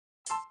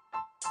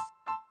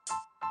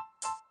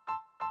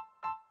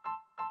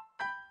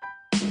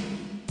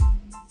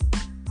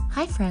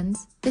Hi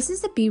friends, this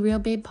is the Be Real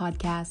Babe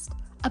podcast,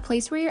 a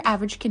place where your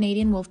average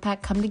Canadian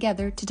wolfpack come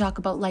together to talk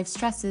about life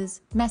stresses,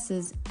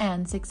 messes,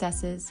 and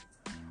successes.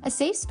 A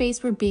safe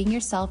space where being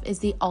yourself is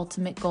the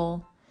ultimate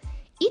goal.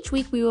 Each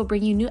week we will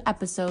bring you new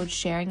episodes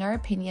sharing our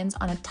opinions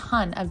on a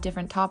ton of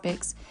different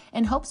topics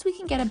in hopes we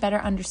can get a better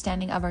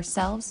understanding of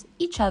ourselves,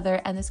 each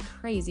other, and this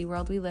crazy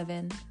world we live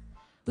in.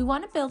 We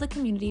want to build a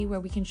community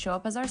where we can show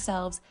up as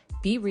ourselves,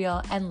 be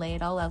real, and lay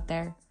it all out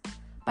there.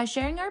 By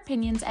sharing our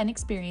opinions and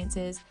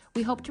experiences,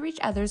 we hope to reach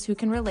others who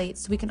can relate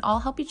so we can all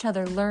help each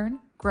other learn,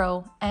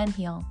 grow, and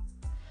heal.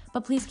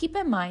 But please keep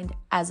in mind,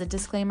 as a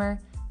disclaimer,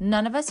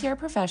 none of us here are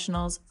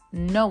professionals.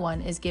 No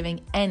one is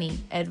giving any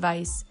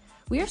advice.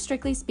 We are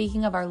strictly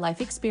speaking of our life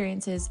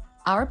experiences,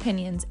 our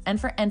opinions, and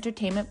for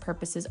entertainment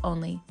purposes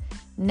only.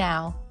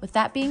 Now, with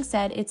that being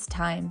said, it's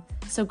time.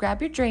 So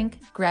grab your drink,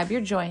 grab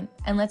your joint,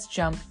 and let's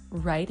jump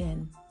right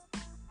in.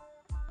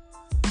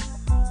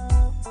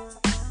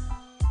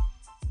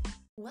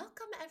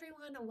 Welcome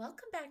everyone.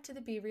 Welcome back to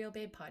the Be Real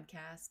Babe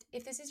podcast.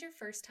 If this is your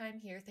first time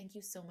here, thank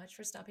you so much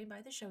for stopping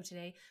by the show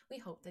today. We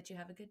hope that you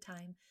have a good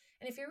time.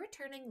 And if you're a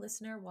returning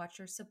listener,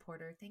 watcher,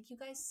 supporter, thank you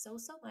guys so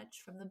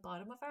much from the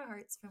bottom of our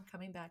hearts from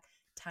coming back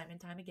time and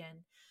time again.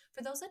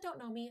 For those that don't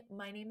know me,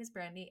 my name is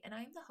Brandy and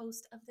I am the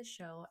host of the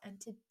show. And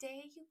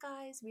today, you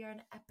guys, we are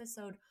on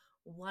episode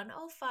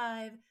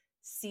 105,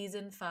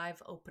 season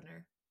 5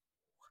 opener.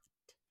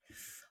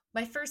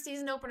 My first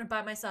season opener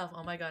by myself.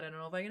 Oh my God, I don't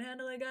know if I can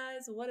handle it,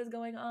 guys. What is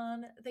going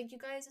on? Thank you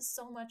guys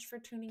so much for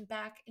tuning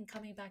back and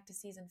coming back to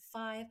season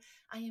 5.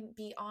 I am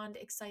beyond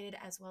excited,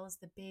 as well as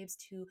the babes,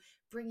 to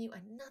bring you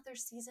another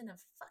season of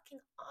fucking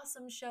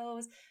awesome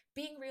shows,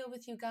 being real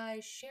with you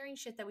guys, sharing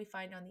shit that we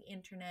find on the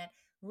internet,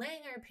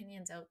 laying our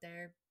opinions out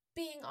there,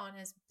 being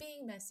honest,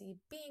 being messy,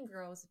 being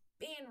gross,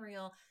 being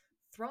real,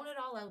 throwing it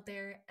all out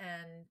there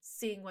and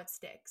seeing what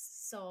sticks.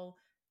 So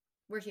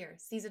we're here,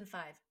 season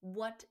 5.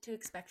 What to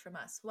expect from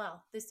us?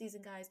 Well, this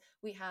season, guys,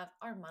 we have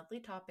our monthly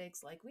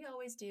topics like we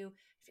always do.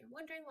 If you're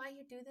wondering why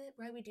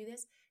we do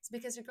this, it's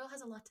because your girl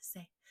has a lot to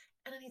say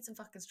and I need some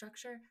fucking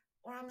structure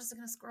or I'm just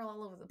going to scroll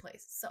all over the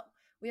place. So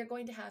we are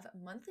going to have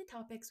monthly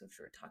topics, which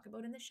we're talking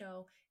about in the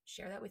show,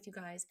 share that with you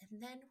guys.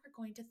 And then we're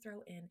going to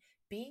throw in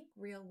being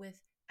real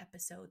with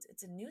episodes.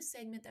 It's a new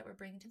segment that we're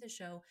bringing to the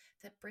show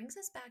that brings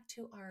us back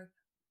to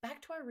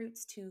our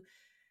roots, to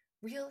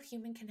real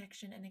human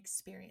connection and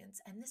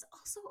experience. And this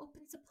also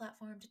opens a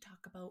platform to talk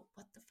about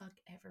what the fuck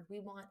ever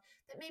we want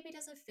that maybe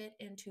doesn't fit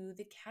into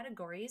the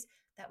categories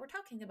that we're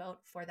talking about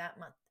for that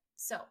month.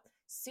 So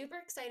super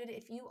excited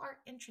if you are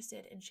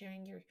interested in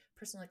sharing your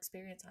personal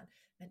experience on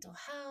mental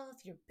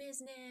health, your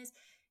business,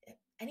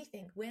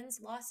 anything, wins,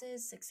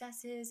 losses,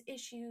 successes,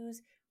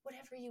 issues,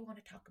 whatever you want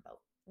to talk about.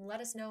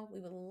 Let us know. We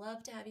would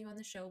love to have you on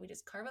the show. We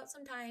just carve out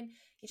some time.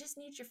 You just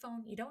need your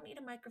phone. You don't need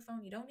a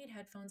microphone. You don't need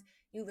headphones.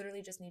 You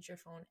literally just need your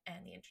phone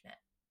and the internet.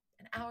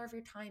 An hour of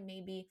your time,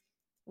 maybe.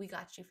 We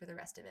got you for the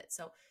rest of it.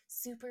 So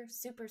super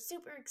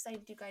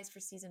excited, you guys,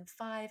 for season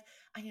 5.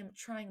 I am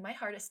trying my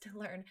hardest to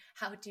learn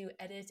how to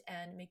edit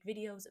and make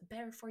videos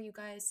better for you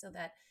guys so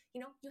that,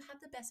 you have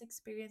the best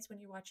experience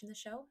when you're watching the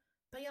show.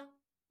 But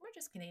we're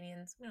just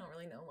Canadians. We don't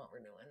really know what we're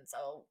doing.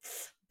 So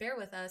bear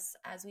with us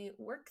as we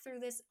work through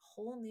this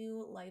whole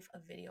new life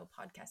of video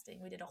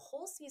podcasting. We did a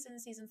whole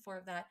season 4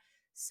 of that.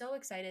 So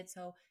excited.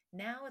 So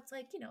now it's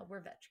like, we're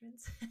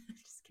veterans.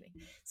 Just kidding.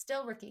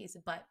 Still rookies,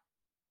 but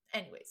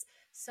anyways,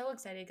 so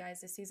excited,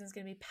 guys. This season's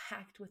going to be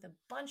packed with a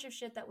bunch of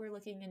shit that we're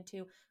looking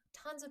into,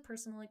 tons of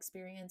personal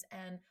experience,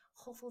 and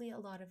hopefully a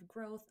lot of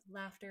growth,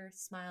 laughter,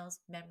 smiles,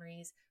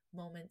 memories,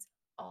 moments,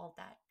 all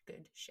that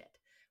good shit.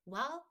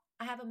 Well,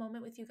 I have a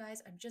moment with you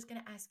guys. I'm just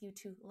going to ask you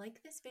to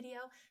like this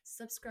video,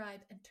 subscribe,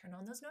 and turn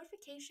on those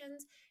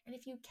notifications. And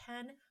if you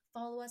can,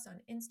 follow us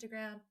on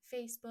Instagram,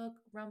 Facebook,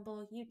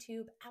 Rumble,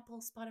 YouTube, Apple,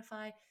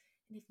 Spotify.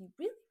 And if you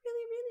really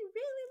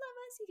love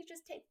us, you can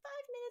just take 5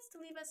 minutes to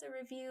leave us a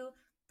review,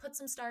 put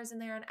some stars in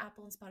there on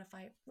Apple and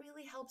Spotify. It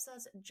really helps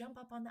us jump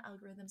up on the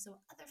algorithm so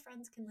other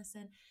friends can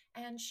listen.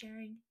 And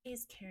sharing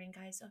is caring,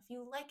 guys. So if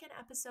you like an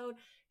episode,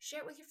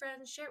 share it with your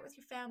friends, share it with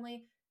your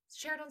family,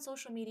 share it on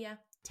social media,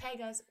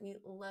 tag us. We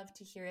love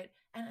to hear it.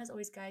 And as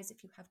always, guys,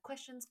 if you have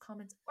questions,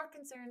 comments, or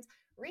concerns,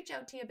 reach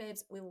out to you,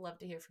 babes. We love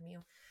to hear from you.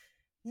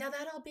 Now,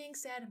 that all being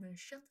said, I'm going to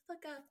shut the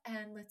fuck up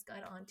and let's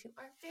get on to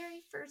our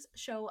very first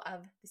show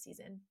of the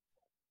season.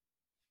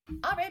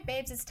 All right,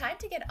 babes, it's time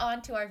to get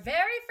on to our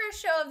very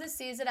first show of the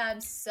season.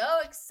 I'm so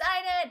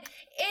excited.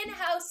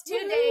 In-house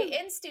today,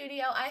 in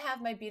studio, I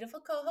have my beautiful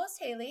co-host,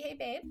 Haley. Hey,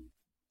 babe.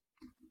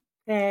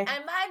 Hey.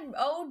 And my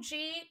OG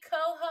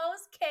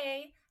co-host,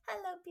 Kay.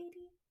 Hello,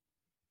 Beauty.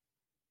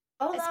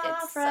 Hola,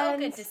 it's friends. So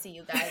good to see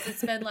you guys.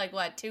 It's been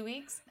like, 2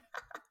 weeks?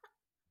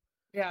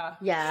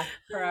 Yeah.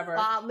 Forever.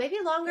 Maybe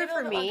longer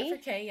for me. Longer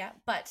for Kay, yeah.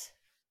 But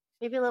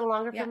maybe a little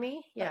longer for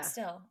me. Yeah. But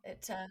still,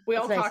 we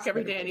all talk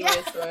every day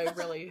anyway, so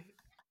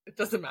it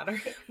doesn't matter.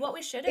 What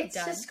we should have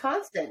done. It's just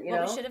constant,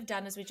 What we should have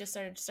done is we just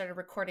started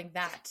recording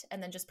that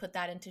and then just put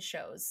that into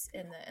shows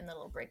in the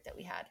little break that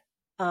we had.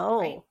 Oh.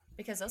 Right?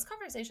 Because those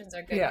conversations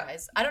are good,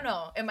 guys. I don't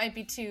know. It might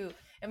be be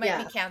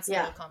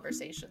cancelable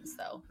conversations,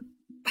 though.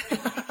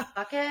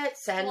 Fuck it.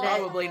 Send it.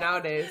 Probably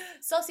nowadays.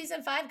 So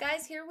season 5,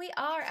 guys, here we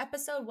are,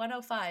 episode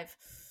 105.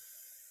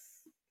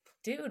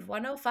 Dude,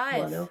 105.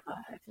 105.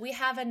 We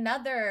have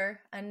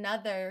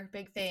another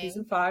big thing.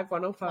 Season 5,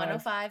 105.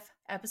 105,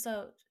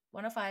 episode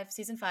 105,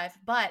 season 5.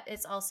 But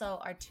it's also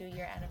our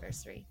 2-year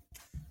anniversary.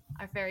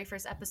 Our very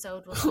first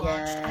episode was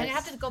launched. I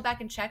have to go back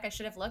and check. I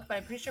should have looked, but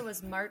I'm pretty sure it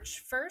was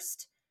March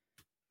 1st.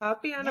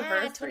 Happy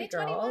anniversary,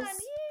 2021. girls.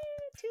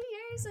 Yay, 2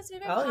 years since we've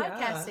been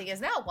podcasting.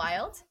 Isn't that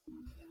wild?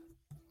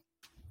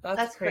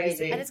 That's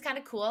crazy. And it's kind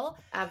of cool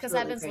because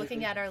I've been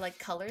looking at our like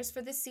colors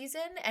for this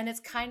season, and it's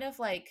kind of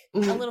like a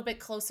little bit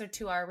closer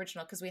to our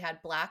original because we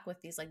had black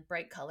with these like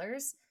bright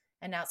colors,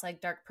 and now it's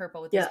like dark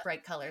purple with these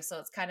bright colors. So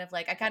it's kind of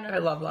like I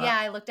love that. Yeah,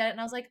 I looked at it and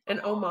I was like,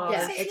 an homage.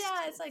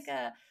 It's like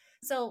a.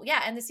 So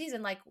yeah, and the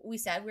season, like we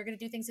said, we're going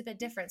to do things a bit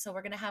different. So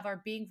we're going to have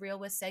our Being Real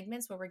with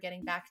segments where we're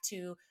getting back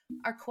to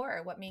our core.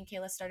 What me and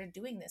Kayla started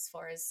doing this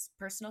for is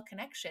personal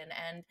connection.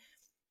 And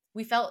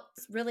we felt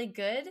really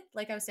good.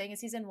 Like I was saying in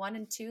season 1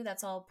 and 2,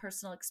 that's all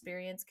personal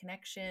experience,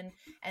 connection.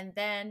 And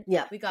then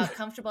we got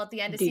comfortable at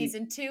the end of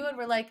season 2 and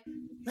we're like,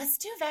 let's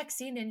do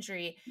vaccine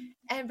injury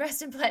and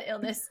breast implant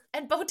illness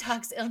and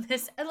Botox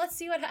illness. And let's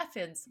see what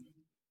happens.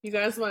 You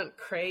guys went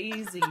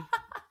crazy.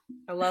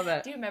 I love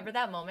it. Do you remember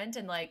that moment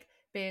and like,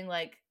 being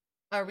like,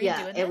 are we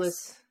doing this? It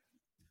was.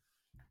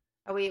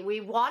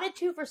 We wanted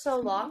to for so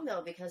long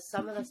though, because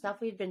some of the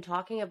stuff we'd been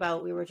talking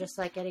about, we were just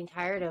like getting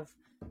tired of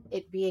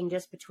it being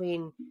just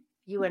between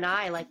you and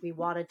I. Like we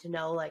wanted to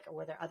know, like,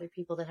 were there other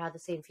people that had the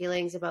same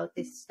feelings about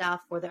this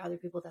stuff? Were there other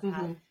people that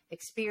had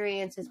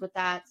experiences with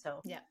that?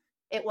 So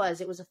it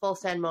was a full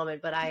send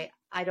moment, but I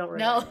don't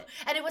regret it.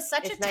 And it was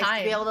such a nice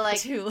time to be able to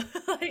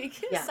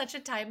like such a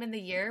time in the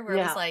year where it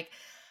was like,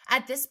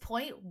 at this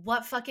point,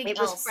 what fucking it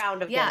else? Was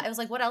frowned upon. Yeah, it was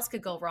like, what else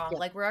could go wrong?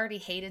 Like, we're already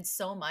hated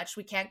so much.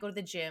 We can't go to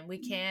the gym. We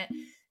can't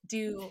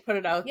put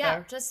it out there.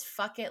 Yeah, just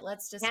fuck it.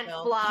 Let's just can't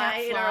go.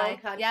 Fly in our own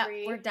country. Yeah,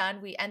 we're done.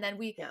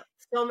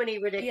 So many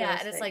ridiculous. Yeah, and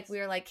things. it's like we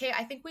were like, hey,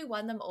 I think we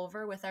won them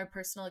over with our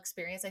personal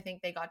experience. I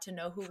think they got to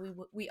know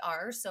who we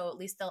are, so at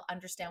least they'll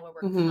understand where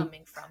we're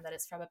coming from. That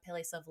it's from a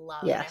place of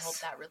love. Yes. And I hope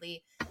that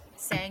really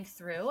sang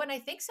through. And I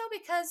think so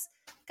because,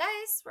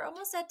 guys, we're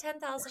almost at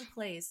 10,000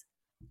 plays.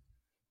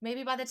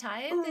 Maybe by the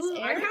time this airs.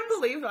 I can't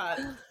believe that.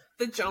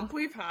 The jump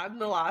we've had in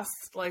the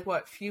last,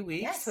 few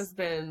weeks has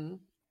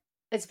been...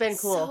 It's been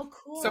cool. So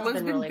cool.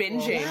 Someone's been really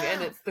binging,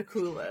 and it's the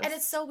coolest. And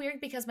it's so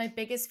weird because my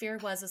biggest fear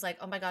was like,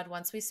 oh my God,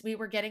 once we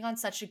were getting on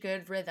such a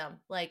good rhythm.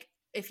 Like,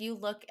 if you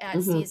look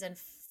at season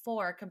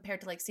 4 compared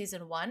to, like,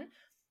 season 1,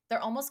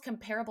 they're almost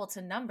comparable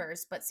to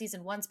numbers, but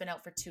season 1's been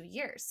out for 2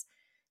 years.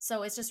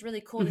 So it's just really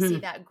cool to see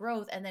that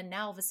growth. And then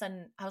now all of a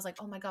sudden, I was like,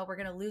 oh my God, we're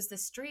going to lose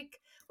this streak.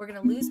 We're going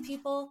to lose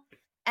people.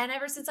 And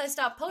ever since I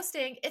stopped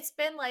posting, it's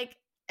been like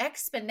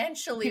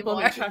exponentially people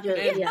more.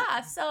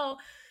 So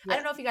I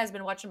don't know if you guys have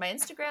been watching my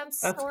Instagram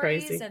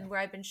stories and where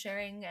I've been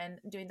sharing and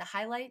doing the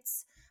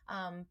highlights.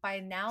 By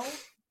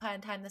the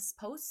time this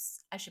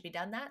posts, I should be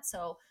done that.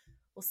 So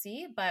we'll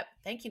see. But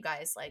thank you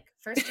guys. Like,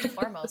 first and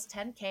foremost,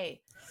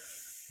 10K.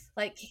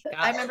 Like,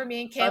 I remember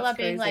me and Kayla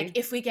being like,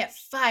 if we get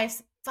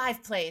five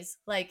plays,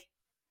 like,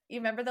 you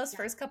remember those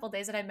first couple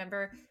days that I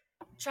remember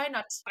trying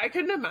not to. I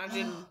couldn't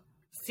imagine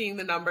seeing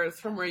the numbers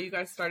from where you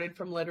guys started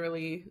from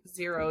literally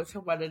 0 to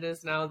what it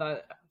is now.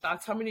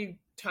 That's how many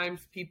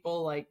times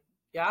people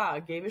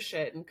gave a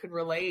shit and could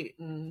relate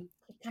and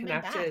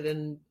connected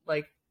and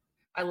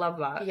I love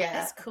that. Yeah,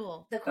 that's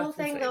cool. The cool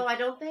thing though, I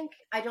don't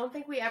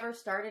think we ever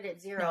started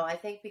at 0. No. I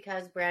think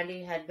because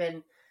Brandy had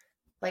been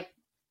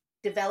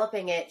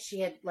developing it, she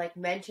had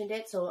mentioned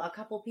it. So a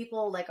couple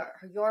people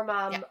your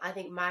mom, I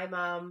think my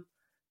mom.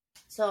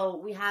 So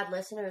we had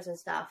listeners and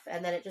stuff,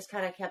 and then it just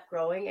kind of kept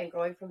growing and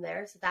growing from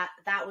there. So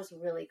that was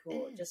really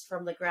cool, just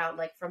from the ground,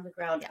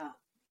 up.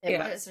 It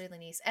was really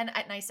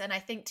nice. And I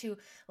think too,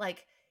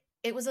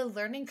 it was a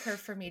learning curve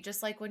for me,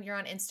 just like when you're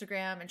on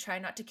Instagram and try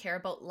not to care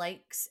about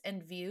likes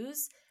and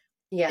views.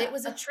 Yeah. It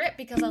was a trip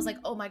because I was like,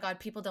 oh my God,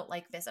 people don't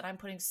like this. And I'm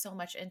putting so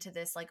much into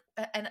this,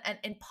 an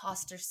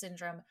imposter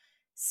syndrome.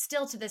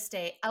 Still to this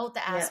day, out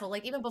the asshole.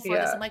 Even before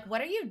this, I'm like,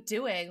 what are you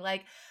doing?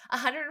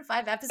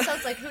 105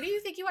 episodes. Who do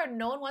you think you are?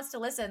 No one wants to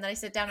listen. And then I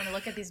sit down and I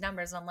look at these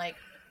numbers and I'm like,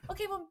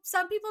 okay, well,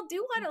 some people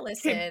do want to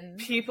listen.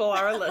 People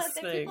are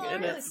listening,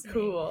 and it's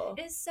cool.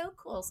 It's so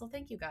cool. So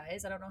thank you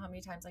guys. I don't know how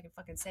many times I can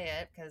fucking say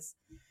it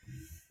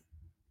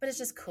but it's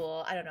just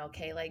cool. I don't know.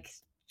 Okay,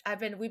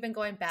 we've been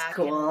going back,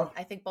 and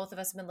I think both of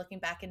us have been looking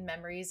back in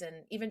memories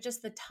and even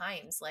just the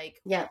times,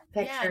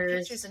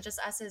 pictures and just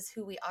us as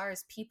who we are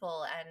as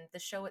people and the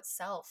show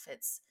itself.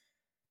 It's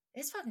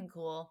fucking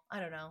cool. I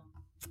don't know.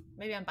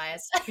 Maybe I'm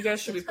biased. You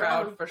guys should be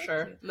proud for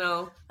sure.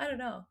 No, I don't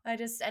know.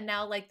 And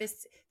now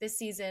this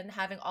season,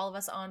 having all of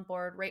us on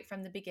board right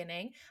from the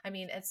beginning. I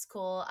mean, it's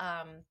cool.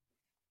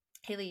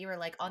 Haley, you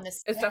were on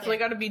this. It's definitely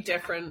got to be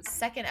different.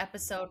 Second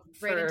episode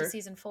right into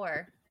season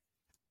 4.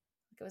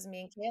 it was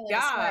me and Kayla.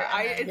 Yeah,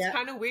 and then, it's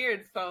kind of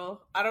weird.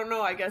 So I don't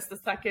know. I guess the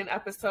second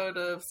episode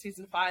of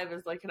season 5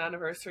 is like an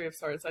anniversary of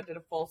sorts. I did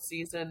a full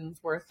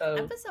season's worth of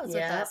episodes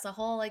with us, the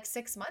whole like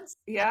 6 months at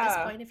this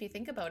Yeah. point, if you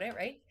think about it,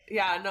 right?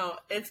 Yeah, no,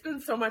 it's been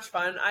so much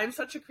fun. I'm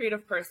such a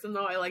creative person,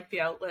 though. I like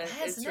the outlet.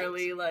 It's Isn't it?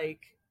 really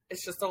like,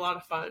 it's just a lot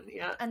of fun.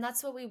 Yeah. And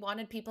that's what we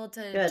wanted people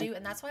to Good. do.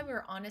 And that's why we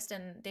were honest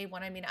in day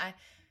one. I mean,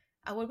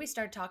 when we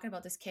started talking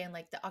about this, Kay, in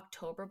like the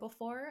October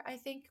before, I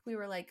think we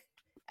were like,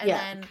 and Yeah.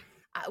 then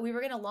we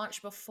were going to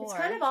launch before. It's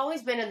kind of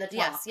always been in the talks.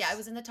 Yes, yeah, it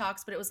was in the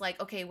talks, but it was like,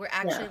 okay, we're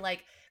actually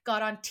like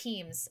got on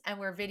Teams and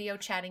we're video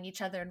chatting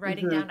each other and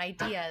writing down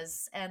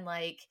ideas, and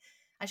like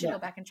I should go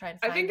back and try and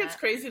find I think that. it's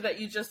crazy that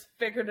you just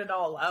figured it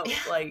all out,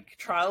 like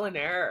trial and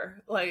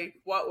error, like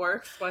what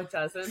works, what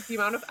doesn't. The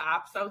amount of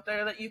apps out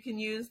there that you can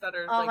use that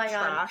are like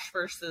trash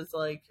versus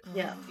like,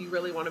 you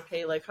really want to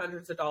pay like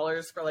hundreds of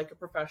dollars for like a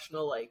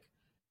professional, like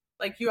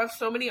you have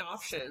so many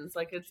options.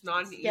 Like it's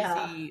not an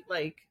easy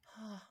like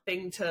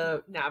thing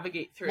to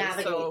navigate through.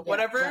 So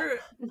whatever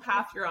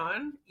path you're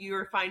on,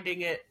 you're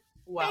finding it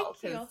well,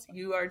 because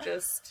you are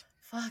just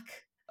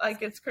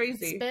like, it's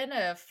crazy. It's been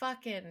a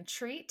fucking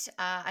treat.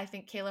 I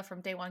think Kayla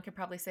from day one could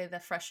probably say the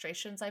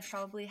frustrations I've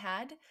probably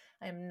had.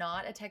 I'm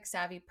not a tech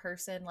savvy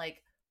person,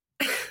 like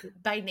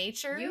by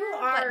nature. You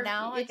are. But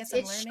now I guess I'm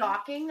learning. It's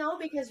shocking though,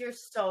 because you're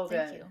so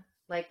good. Thank you.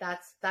 Like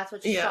that's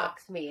what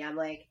shocks me. I'm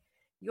like,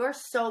 you're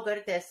so good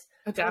at this.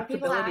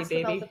 Adaptability, when people ask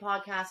baby. about the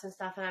podcast and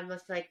stuff, and I'm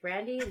just like,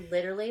 Brandy,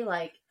 literally,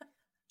 like,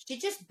 she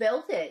just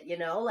built it. You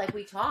know, like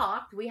we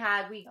talked, we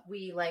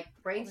like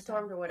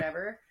brainstormed or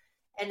whatever.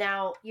 And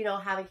now, you know,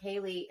 having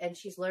Haley and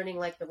she's learning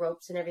like the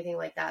ropes and everything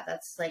like that.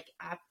 That's like,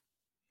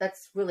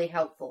 that's really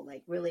helpful.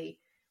 Like really,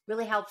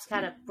 really helps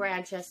kind of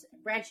branch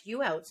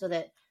you out so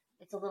that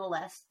it's a little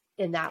less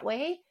in that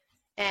way.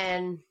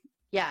 And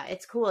yeah,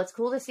 it's cool. It's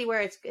cool to see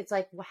where it's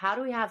like, how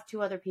do we have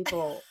 2 other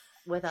people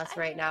with us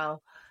right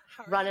now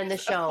running the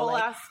show?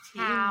 Like,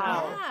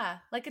 how? Yeah,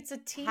 like it's a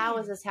team. How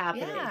is this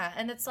happening? Yeah,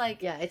 and it's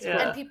like, it's and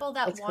cool. people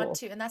that want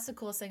to, and that's the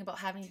coolest thing about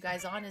having you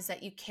guys on is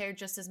that you care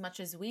just as much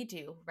as we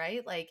do,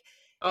 right? Like,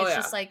 it's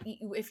just like,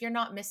 if you're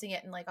not missing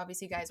it, and like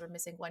obviously you guys were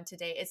missing one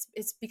today,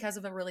 it's because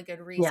of a really good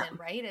reason,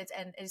 right?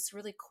 It's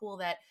really cool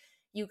that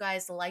you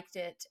guys liked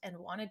it and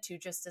wanted to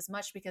just as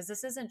much, because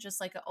this isn't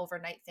just like an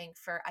overnight thing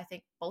for, I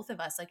think, both of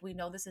us. Like, we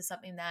know this is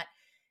something that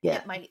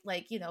it might,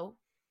 like, you know,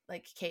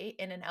 like Kate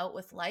in and out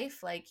with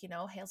life, like, you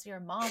know, hail to your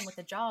mom with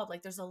a job,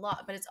 like there's a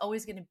lot, but it's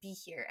always going to be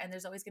here, and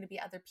there's always going to be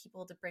other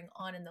people to bring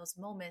on in those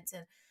moments,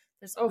 and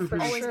there's always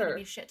going to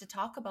be shit to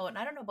talk about. And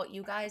I don't know about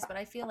you guys, but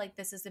I feel like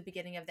this is the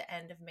beginning of the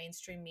end of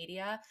mainstream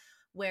media,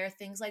 where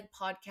things like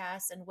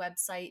podcasts and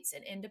websites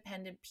and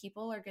independent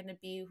people are going to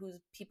be who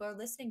people are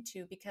listening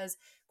to, because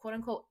quote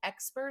unquote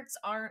experts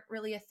aren't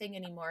really a thing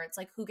anymore. It's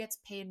like, who gets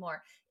paid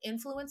more?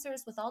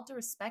 Influencers, with all due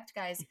respect,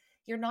 guys,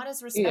 you're not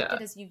as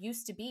respected as you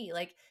used to be.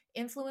 Like,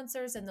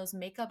 influencers and those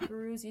makeup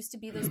gurus used to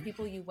be those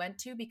people you went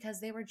to because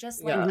they were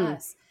just like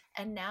us.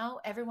 And now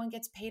everyone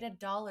gets paid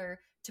 $1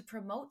 to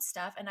promote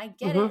stuff. And I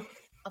get it.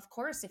 Of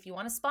course, if you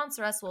want to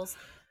sponsor us,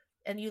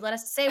 and you let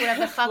us say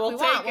whatever the fuck we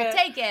want, we'll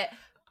take it.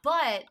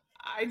 But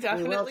I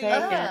definitely,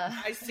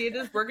 I see it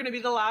as we're going to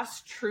be the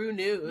last true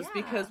news,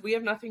 because we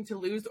have nothing to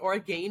lose or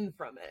gain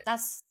from it.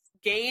 That's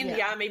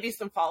maybe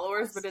some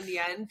followers, but in the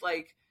end,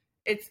 like,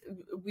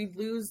 we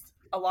lose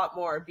a lot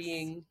more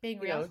being you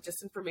know,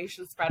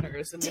 disinformation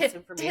spreaders and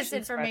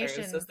misinformation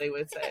spreaders, as they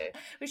would say.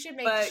 We should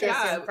make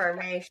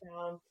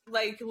disinformation.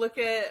 Like, look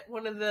at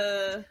one of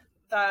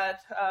that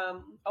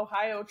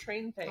Ohio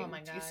train thing. Oh my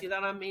God. Do you see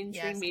that on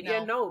mainstream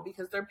media? No,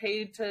 because they're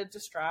paid to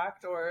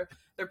distract, or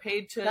they're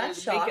paid to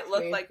make it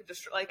look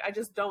like I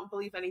just don't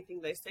believe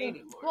anything they say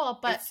anymore. Well,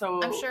 but it's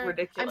so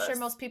ridiculous. I'm sure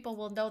most people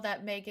will know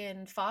that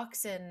Megan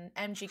Fox and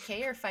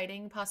MGK are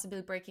fighting,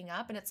 possibly breaking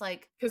up, and it's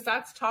like, because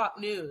that's top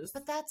news.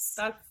 But that's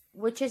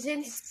which is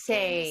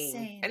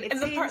insane. And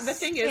the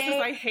thing is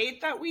I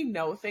hate that we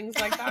know things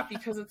like that,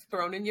 because it's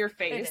thrown in your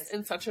face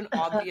in such an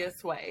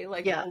obvious way,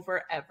 like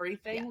over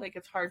everything. Like,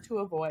 it's hard to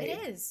avoid.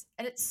 It is,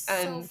 and it's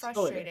so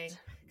frustrating,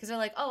 because they're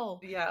like,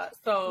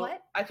 so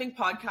what? I think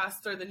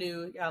podcasts are the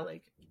new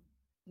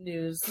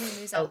news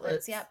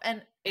outlets.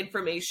 And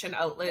information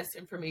outlets,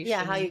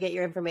 how you get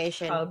your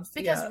information hubs.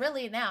 Because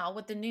really now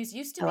what the news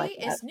used to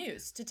be is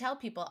news to tell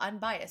people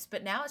unbiased,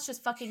 but now it's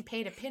just fucking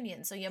paid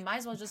opinion. So you might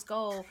as well just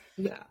go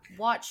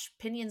watch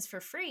opinions for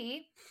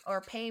free,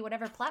 or pay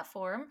whatever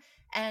platform,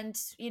 and,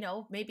 you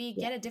know, maybe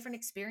get a different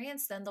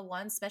experience than the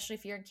one, especially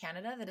if you're in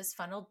Canada, that is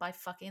funneled by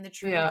fucking the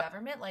Trudeau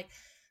government. Like,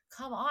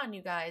 come on,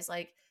 you guys.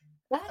 Like,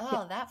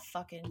 that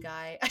fucking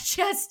guy. I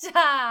was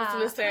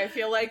gonna say, I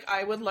feel like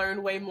I would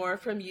learn way more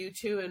from you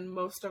two and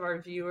most of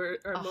our viewers,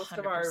 or 100%. Most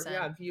of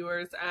our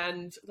viewers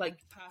and like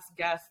past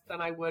guests,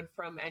 than I would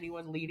from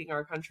anyone leading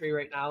our country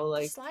right now.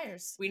 Like,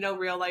 liars. We know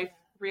real life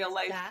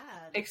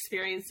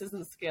experiences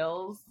and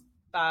skills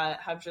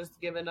that have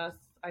just given us,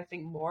 I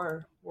think,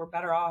 more. We're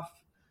better off.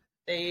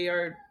 They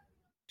are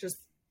just,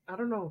 I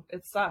don't know.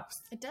 It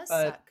sucks. It does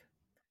suck.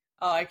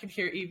 Oh, I can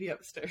hear Evie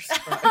upstairs.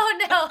 Oh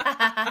no!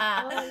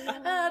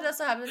 That's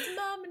what happens,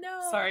 Mom. No.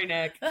 Sorry,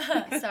 Nick.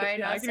 Sorry,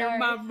 Yeah, not I can hear sorry.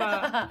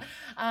 Mama.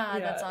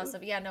 That's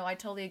awesome. Yeah, no, I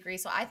totally agree.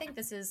 So I think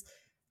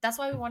that's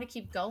why we want to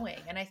keep going.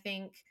 And I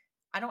think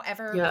I don't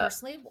ever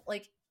personally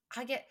like.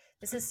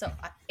 This is so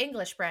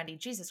English, Brandy.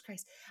 Jesus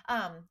Christ.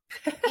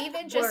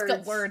 Even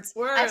just words.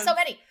 I have so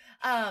many.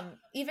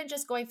 Even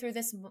just going through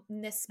this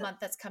month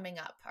that's coming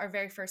up, our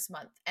very first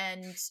month,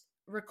 and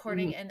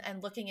recording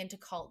and looking into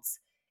cults.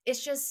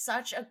 It's just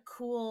such a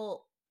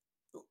cool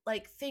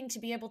like thing to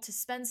be able to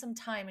spend some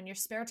time in your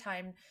spare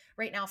time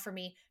right now for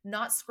me,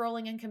 not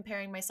scrolling and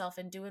comparing myself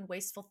and doing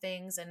wasteful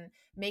things and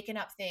making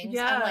up things.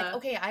 Yeah. I'm like,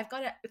 okay, I've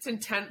got it. It's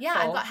intense. Yeah,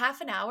 I've got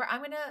half an hour. I'm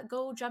going to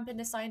go jump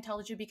into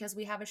Scientology because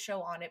we have a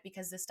show on it,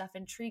 because this stuff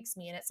intrigues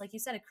me. And it's like you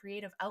said, a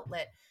creative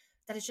outlet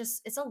that is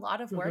just, it's a lot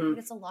of work, but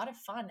it's a lot of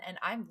fun. And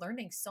I'm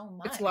learning so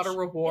much. It's a lot of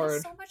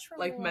reward. So much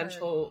reward. Like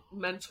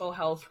mental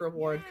health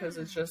reward, because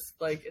it's just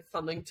like, it's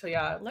something to,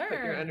 learn.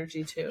 Put your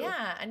energy to.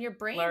 Yeah, and your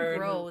brain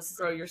grows.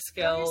 Grow your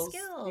skills.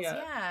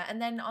 Yeah.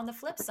 And then on the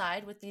flip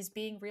side, with these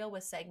Being Real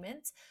with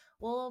segments,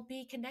 we'll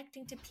be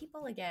connecting to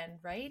people again,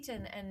 right?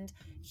 And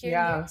hearing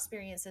their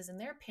experiences and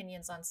their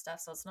opinions on stuff.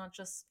 So it's not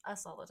just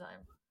us all the time.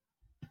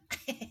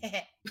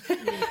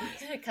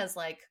 Because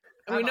like,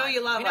 we know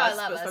you love us,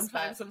 but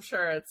sometimes I'm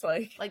sure it's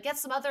like get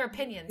some other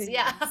opinions.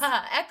 Yeah.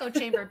 Echo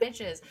chamber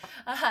bitches.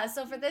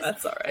 So for this,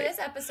 that's all right. For this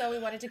episode, we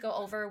wanted to go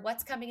over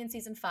what's coming in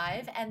season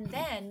 5. And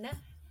then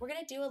we're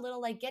going to do a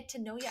little like get to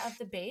know you of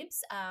the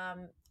babes.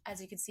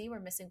 As you can see, we're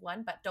missing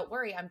one, but don't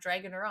worry, I'm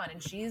dragging her on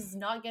and she's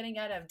not getting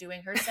out of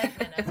doing her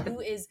segment of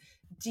who is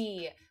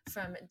D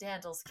from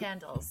Dandles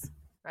Candles,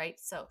 right?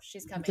 So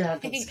she's coming.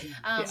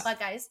 But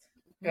guys,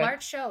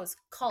 March shows,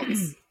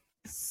 cults.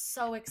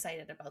 So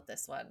excited about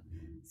this one.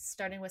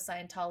 Starting with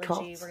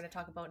Scientology, we're going to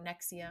talk about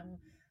NXIVM.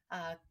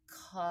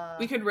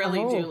 We could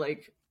really do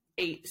like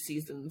 8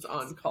 seasons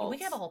on cults. We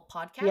could have a whole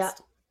podcast. Yeah.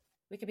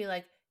 We could be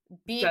like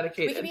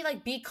dedicated. We could be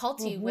like be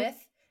culty with,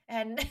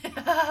 and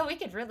we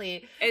could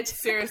really.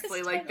 It's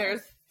seriously like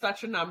there's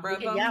such a number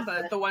of them,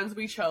 but the ones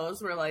we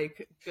chose were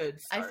like good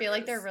starters. I feel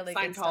like they're really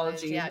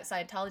Scientology. Good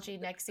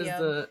Scientology,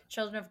 NXIVM,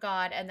 Children of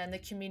God, and then the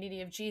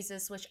Community of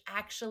Jesus, which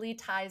actually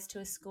ties to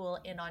a school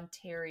in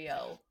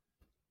Ontario.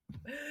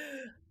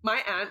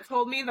 My aunt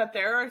told me that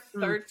there are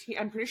 13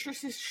 I'm pretty sure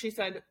she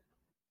said,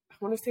 I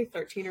want to say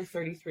 13 or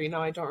 33, now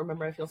I don't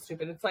remember, I feel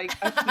stupid. It's like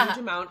a huge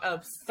amount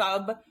of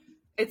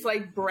it's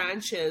like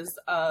branches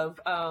of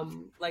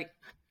like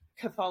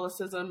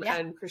Catholicism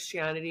and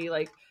Christianity.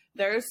 Like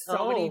there's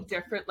so many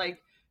different, like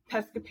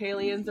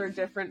Episcopalians are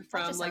different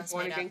from like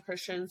born again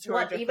Christians who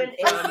are different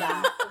from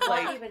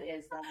what even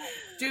is that?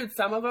 Dude,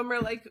 some of them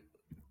are like,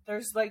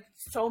 there's like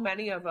so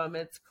many of them,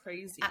 it's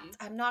crazy.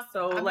 I'm not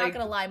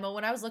gonna lie, Mo,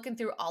 when I was looking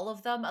through all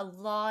of them, a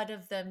lot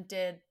of them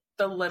did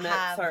the limits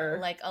are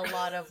like a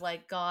lot of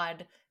like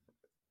God,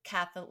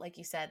 Catholic, like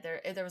you said,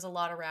 there was a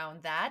lot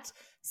around that.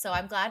 So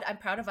I'm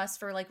proud of us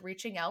for like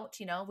reaching out.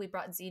 You know, we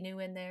brought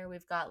Xenu in there,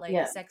 we've got like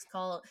a sex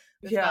cult,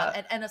 we've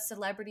got and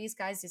celebrities,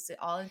 guys. This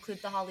all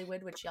include the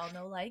Hollywood, which y'all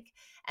know, like,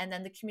 and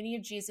then the Community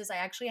of Jesus. I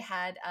actually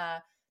had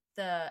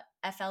the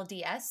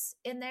FLDS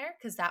in there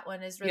because that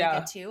one is really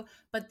good too.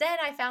 But then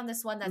I found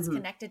this one that's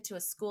connected to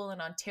a school in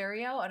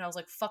Ontario, and I was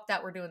like, "Fuck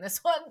that, we're doing this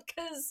one."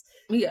 Because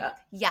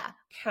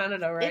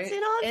Canada, right? It's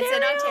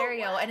in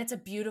Ontario, and it's a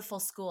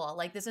beautiful school.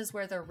 Like this is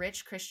where the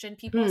rich Christian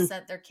people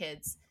sent their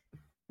kids.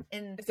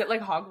 And is it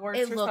like Hogwarts?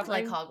 It looked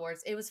like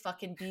Hogwarts. It was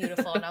fucking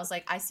beautiful, and I was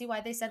like, I see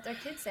why they sent their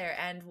kids there.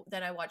 And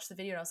then I watched the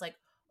video, and I was like,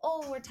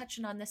 oh, we're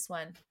touching on this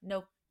one.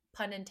 No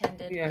pun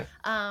intended.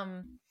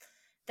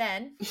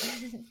 Then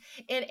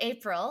in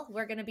April,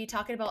 we're going to be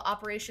talking about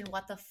Operation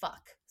What the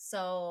Fuck.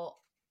 So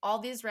all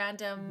these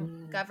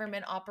random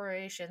government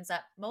operations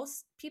that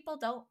most people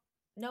don't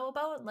know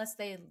about unless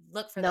they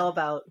look for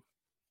them.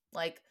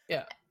 Like,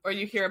 or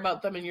you hear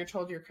about them and you're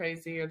told you're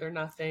crazy or they're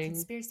nothing.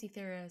 Conspiracy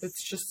theorists.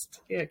 It's just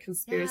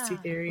conspiracy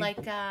theory.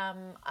 Like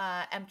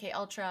MK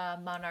Ultra,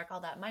 Monarch,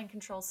 all that mind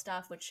control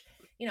stuff. Which,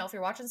 you know, if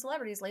you're watching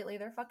celebrities lately,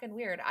 they're fucking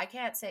weird. I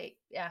can't say.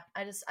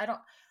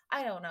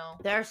 I don't know.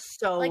 They're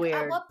so like, weird.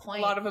 At what point?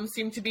 A lot of them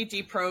seem to be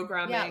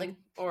deprogramming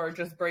or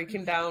just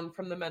breaking down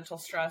from the mental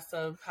stress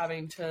of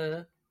having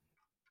to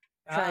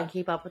try and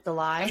keep up with the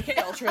lie.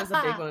 MK Ultra is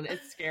a big one.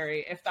 It's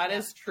scary. If that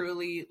is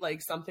truly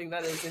like something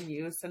that is in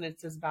use and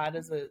it's as bad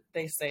as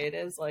they say it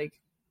is, like.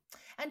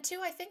 And two,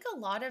 I think a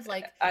lot of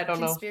like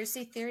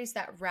conspiracy theories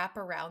that wrap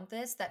around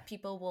this, that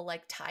people will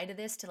like tie to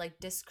this to like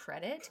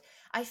discredit.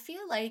 I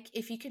feel like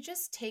if you could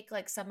just take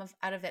like some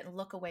out of it and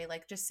look away,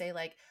 like just say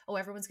like, oh,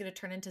 everyone's going to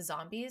turn into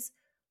zombies.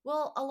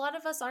 Well, a lot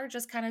of us are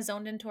just kind of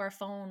zoned into our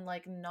phone,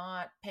 like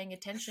not paying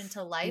attention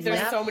to life.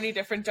 There's so many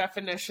different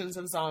definitions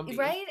of zombie.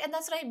 Right? And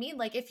that's what I mean.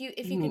 Like if you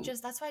could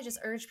just, that's why I just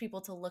urge people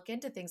to look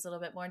into things a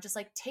little bit more and just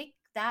like take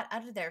that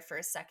out of there for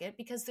a second,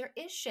 because there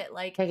is shit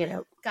like, take it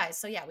out.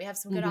 Guys. So yeah, we have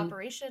some good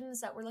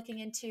operations that we're looking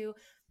into.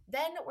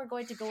 Then we're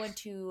going to go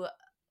into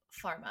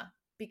pharma,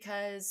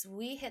 because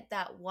we hit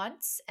that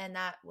once and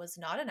that was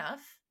not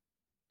enough.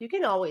 You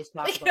can always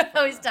talk We about can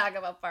always pharma. talk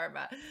about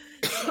pharma.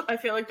 I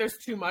feel like there's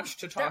too much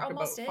to There talk about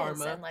almost is,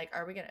 pharma. and like,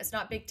 are we gonna? It's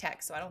not big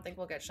tech, so I don't think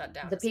we'll get shut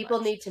down. The as people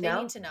much. need to They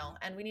know. need to know,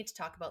 and we need to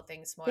talk about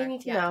things more. They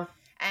need to Yeah. know.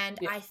 And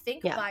Yeah. I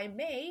think Yeah. by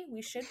May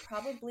we should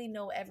probably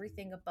know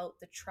everything about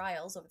the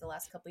trials over the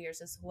last couple of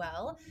years as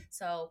well.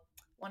 So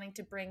wanting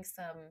to bring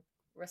some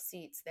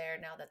receipts there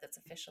now that that's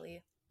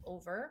officially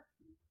over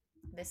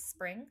this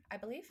spring, I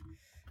believe.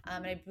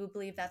 And I do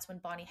believe that's when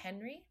Bonnie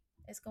Henry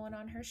is going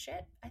on her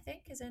shit, I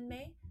think, is in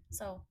May.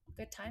 So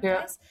good time,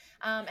 Yeah. guys.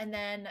 And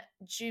then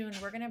June,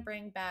 we're going to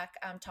bring back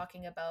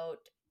talking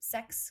about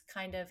sex,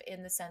 kind of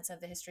in the sense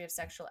of the history of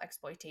sexual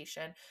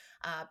exploitation,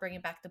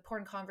 bringing back the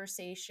porn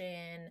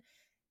conversation,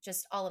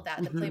 just all of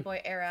that, the Mhm.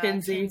 Playboy era,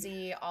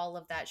 Kinsey, all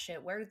of that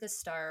shit. Where did this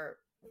start?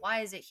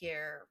 Why is it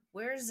here?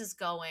 Where is this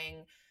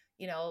going?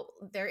 You know,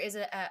 there is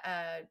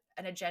an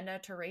agenda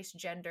to race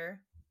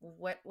gender.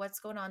 What's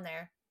going on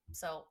there?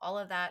 So all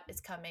of that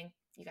is coming.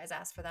 You guys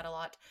asked for that a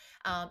lot.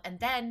 And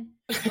then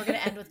we're going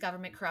to end with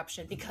government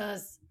corruption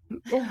because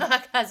we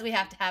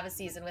have to have a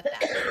season with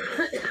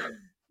that.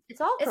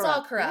 It's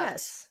all corrupt.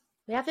 Yes.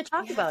 We have to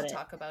talk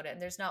about it.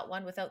 And there's not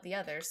one without the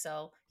other.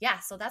 So yeah,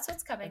 so that's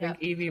what's I coming think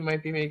up. Evie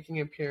might be making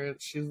an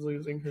appearance. She's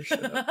losing her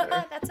shit up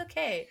there. That's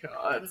okay.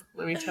 God,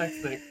 let me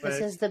text Nick quick.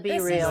 This is the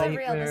This real. is the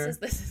real. Nightmare.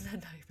 This is a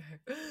nightmare.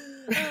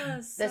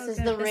 This is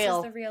the real. This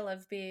is the real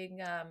of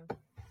being a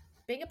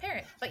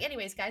parent. But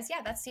anyways, guys,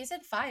 yeah, that's season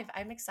 5.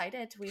 I'm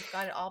excited. We've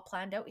got it all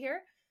planned out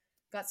here.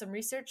 Got some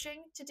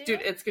researching to do.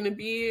 Dude, it's gonna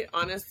be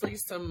honestly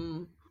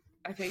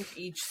I think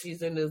each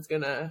season is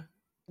gonna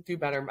do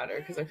better and better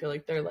because I feel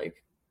like they're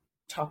like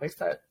topics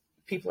that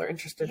people are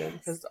interested in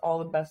because all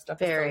the best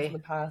episodes in the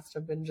past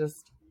have been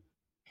just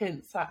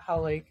hints at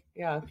how like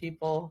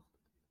people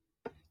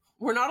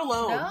we're not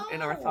alone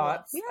in our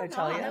thoughts. I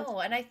tell you, no,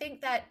 and I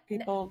think that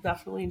people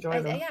definitely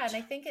enjoy them. Yeah, and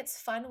I think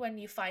it's fun when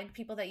you find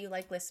people that you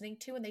like listening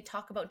to, and they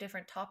talk about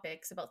different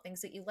topics, about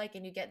things that you like,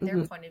 and you get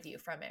their point of view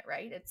from it.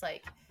 Right? It's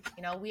like,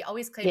 you know, we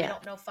always claim we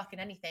don't know fucking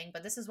anything,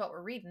 but this is what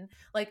we're reading.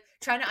 Like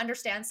trying to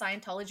understand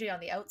Scientology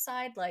on the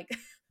outside, like.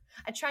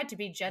 I tried to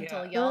be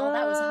gentle, y'all.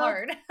 That was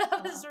hard.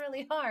 That was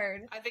really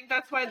hard. I think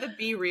that's why the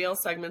Be Real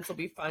segments will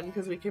be fun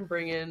because we can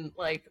bring in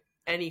like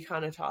any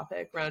kind of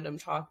topic, random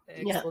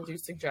topics. Yeah. We'll do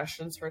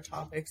suggestions for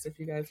topics if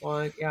you guys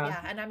want.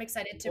 Yeah, and I'm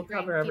excited to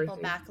bring people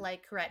back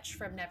like Gretch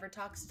from Never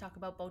Talks to talk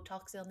about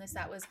Botox illness.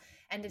 That was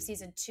end of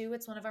season 2.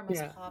 It's one of our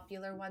most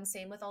popular ones.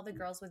 Same with all the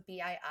girls with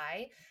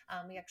BII.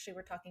 We actually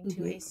were talking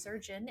to a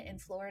surgeon in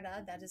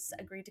Florida that has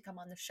agreed to come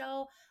on the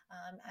show.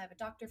 I have a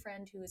doctor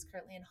friend who is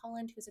currently in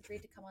Holland who's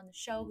agreed to come on the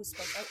show, who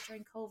spoke out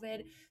during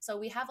COVID. So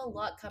we have a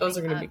lot coming. Those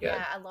are going to be good.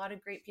 Yeah, a lot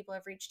of great people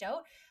have reached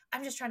out.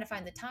 I'm just trying to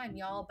find the time,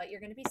 y'all, but you're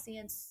going to be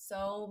seeing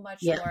so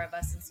much more of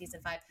us in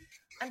season 5.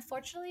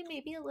 Unfortunately,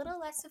 maybe a little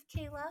less of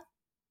Kayla,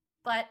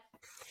 but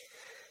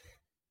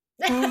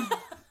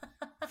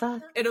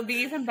it'll be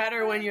even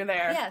better when you're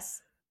there.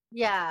 Yes.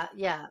 Yeah.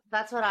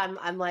 That's what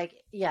I'm like.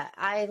 Yeah,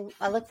 I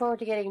look forward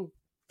to getting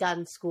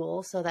done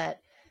school so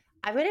that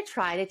I'm going to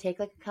try to take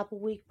like a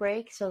couple week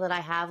break so that I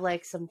have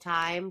like some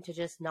time to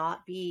just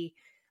not be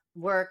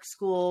work,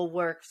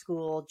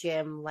 school,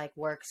 gym, like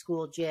work,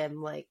 school,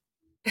 gym, like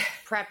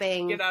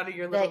prepping. Get out of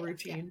your little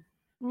routine.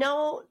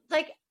 No,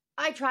 like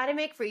I try to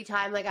make free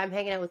time. Like I'm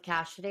hanging out with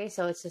Cash today.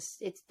 So it's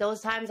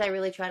those times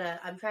I'm trying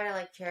to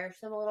like cherish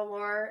them a little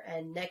more.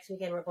 And next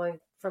weekend we're going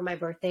for my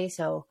birthday.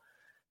 So,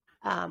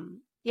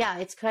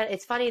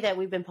 it's funny that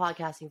we've been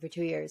podcasting for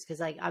 2 years. Cause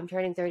like I'm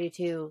turning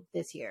 32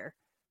 this year.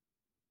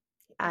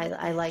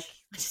 I like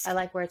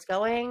where it's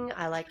going.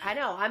 I'm like,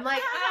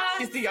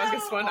 she's the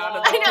youngest one out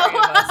of the three of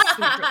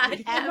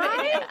us. Am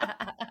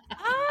I?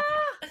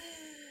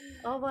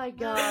 Oh my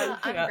God.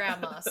 I'm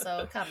grandma,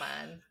 so come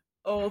on.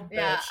 Old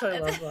bitch. I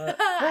love that.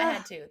 I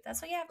had to.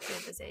 That's what you have to do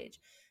at this age.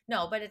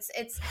 No, but it's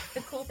the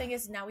cool thing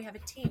is now we have a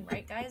team,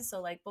 right, guys? So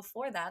like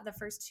before that, the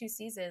first 3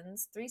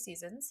 seasons,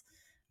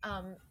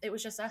 it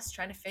was just us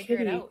trying to figure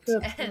it out.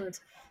 And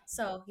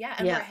so we're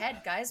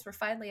ahead, guys. We're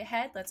finally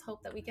ahead. Let's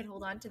hope that we can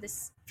hold on to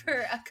this for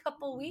a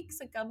couple weeks,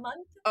 like a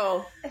month.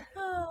 Oh,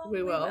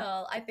 we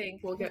will. I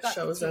think we'll get got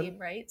shows the team, in.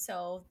 right?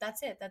 So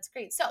that's it. That's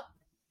great. So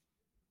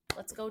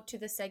let's go to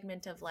the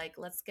segment of like,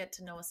 let's get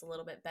to know us a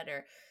little bit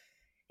better.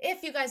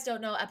 If you guys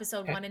don't know,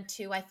 episode 1 and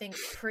 2, I think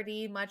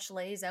pretty much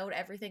lays out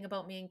everything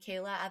about me and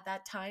Kayla at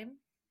that time.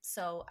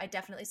 So I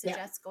definitely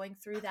suggest going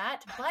through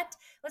that. But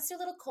let's do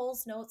little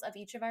Cole's notes of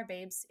each of our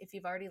babes. If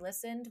you've already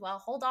listened, well,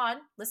 hold on.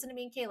 Listen to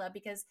me and Kayla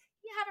because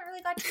you haven't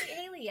really got to meet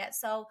Haley yet.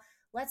 So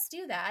let's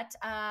do that.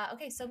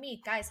 Okay, so me,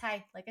 guys,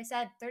 hi. Like I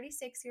said,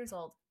 36 years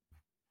old.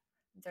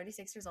 I'm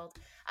 36 years old.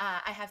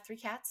 I have 3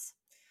 cats.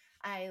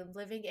 I'm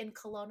living in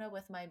Kelowna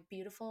with my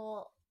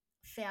beautiful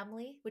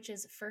family, which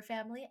is Fur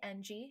Family,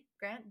 NG,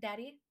 Grant,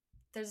 Daddy.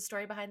 There's a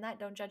story behind that.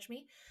 Don't judge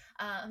me.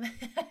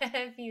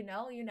 If you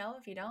know, you know.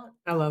 If you don't,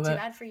 I love it. Too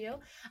bad for you.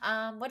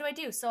 What do I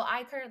do? So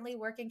I currently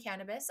work in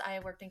cannabis. I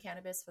have worked in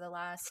cannabis for the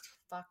last,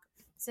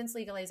 since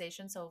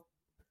legalization. So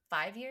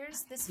 5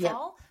 years this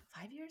fall.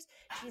 5 years?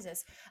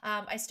 Jesus.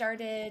 I'm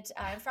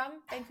from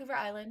Vancouver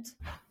Island.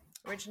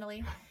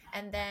 originally.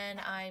 And then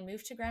I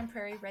moved to Grand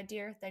Prairie, Red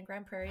Deer, then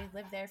Grand Prairie,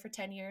 lived there for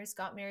 10 years,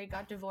 got married,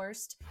 got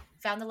divorced,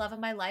 found the love of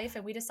my life.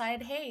 And we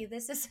decided, hey,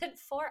 this isn't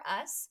for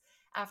us.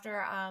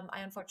 After I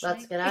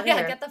unfortunately, Let's get out of yeah,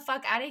 here. get the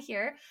fuck out of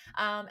here.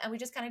 And we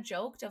just kind of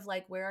joked of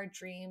like where our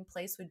dream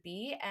place would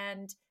be.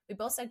 And we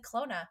both said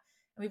Kelowna.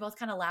 And we both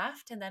kind of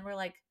laughed. And then we're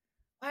like,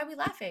 why are we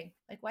laughing?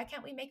 Like, why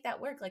can't we make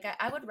that work? Like,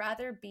 I would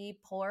rather be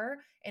poor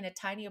in a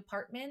tiny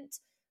apartment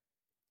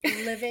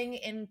living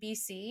in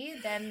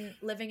BC than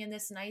living in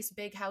this nice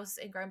big house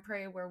in Grand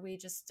Prairie where we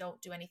just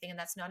don't do anything. And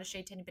that's not a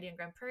shade to anybody in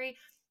Grand Prairie.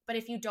 But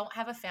if you don't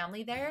have a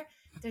family there,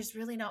 there's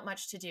really not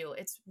much to do.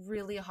 It's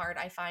really hard,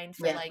 I find,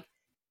 for like,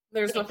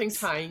 there's dinks. nothing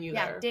tying you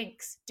there.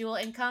 Dinks, dual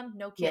income,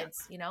 no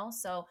kids, you know,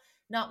 so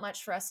not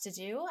much for us to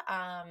do.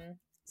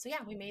 So yeah,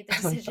 we made the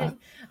decision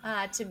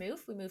to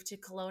move. We moved to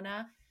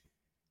Kelowna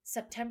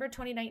September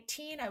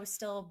 2019. I was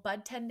still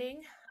bud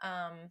tending.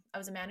 I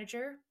was a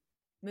manager,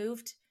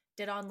 moved,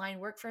 did online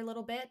work for a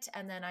little bit,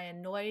 and then I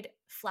annoyed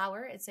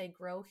Flower. It's a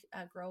grow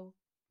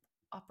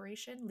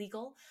operation,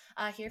 legal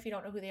here. If you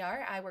don't know who they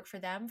are, I worked for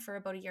them for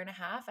about 1.5 years,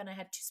 and I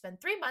had to spend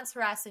 3 months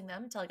harassing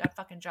them until I got a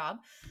fucking job.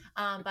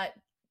 But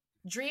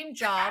dream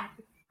job,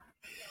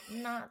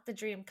 not the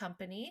dream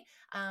company.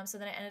 So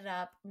then I ended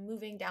up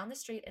moving down the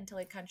street into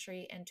Lake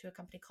Country into a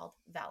company called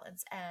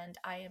Valence, and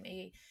I am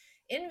a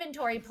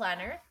inventory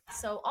planner.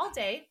 So all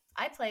day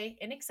I play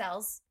in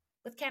Excels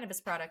with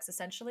cannabis products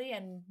essentially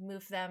and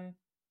move them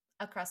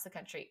across the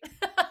country.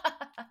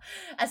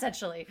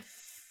 Essentially.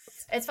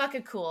 It's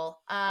fucking cool.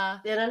 In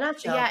a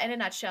nutshell. Yeah, in a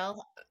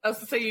nutshell. I was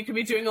to say you could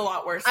be doing a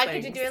lot worse I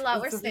things. could be doing a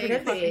lot worse It's a things.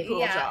 pretty fucking cool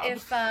Yeah,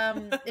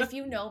 job. if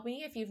you know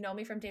me, if you've known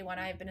me from day one,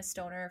 I've been a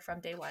stoner from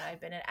day one. I've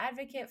been an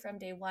advocate from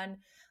day one.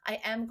 I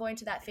am going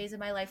to that phase of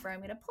my life where I'm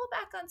going to pull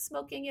back on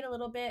smoking it a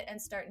little bit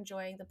and start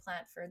enjoying the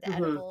plant for the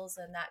edibles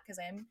and that, because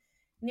I'm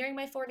nearing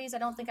my 40s. I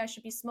don't think I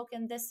should be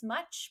smoking this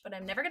much, but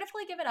I'm never going to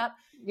fully give it up.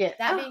 Yeah.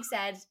 That being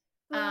said,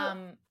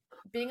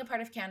 being a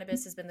part of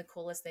cannabis has been the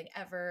coolest thing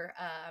ever.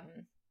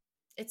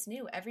 It's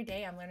new every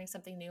day. I'm learning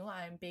something new.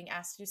 I'm being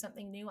asked to do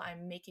something new.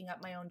 I'm making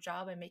up my own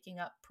job. I'm making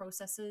up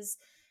processes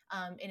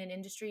in an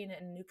industry and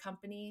in a new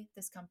company.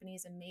 This company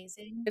is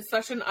amazing. It's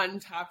such an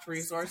untapped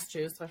resource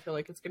too, so I feel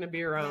like it's going to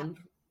be around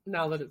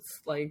now that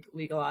it's like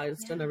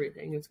legalized and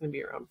everything. It's going to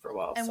be around for a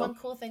while. And one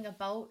cool thing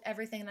about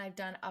everything that I've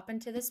done up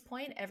until this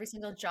point, every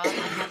single job I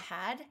have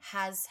had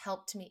has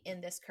helped me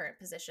in this current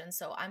position.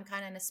 So I'm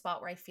kind of in a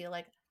spot where I feel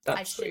like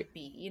I should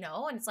be, you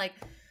know. And it's like,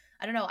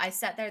 I don't know, I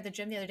sat there at the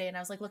gym the other day and I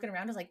was like looking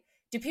around, I was like,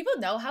 do people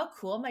know how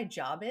cool my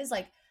job is?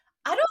 Like,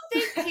 I don't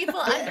think people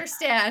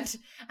understand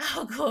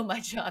how cool my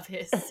job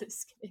is.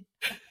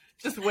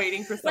 Just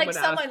waiting for someone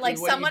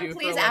someone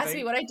please ask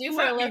me what I do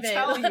for a living.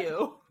 Tell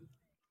you.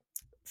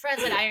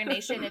 Friends at Iron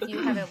Nation, if you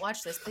haven't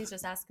watched this, please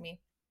just ask me.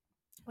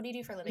 What do you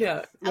do for a living?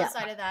 Yeah.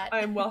 Outside of that,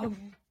 I'm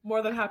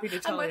more than happy to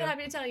tell you. I'm more than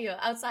happy to tell you.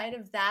 Outside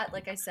of that,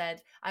 like I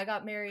said, I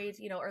got married,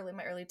 you know, in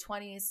my early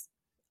 20s.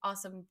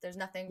 Awesome. There's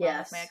nothing wrong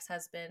with my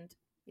ex-husband.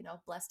 You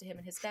know, blessed to him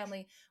and his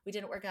family. We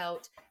didn't work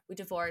out. We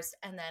divorced.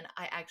 And then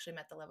I actually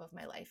met the love of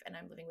my life. And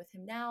I'm living with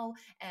him now.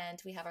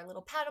 And we have our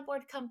little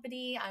paddleboard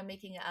company. I'm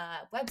making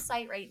a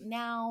website right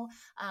now.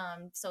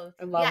 So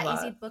I love that.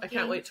 easy booking. I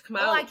can't wait to come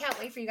out. Oh, I can't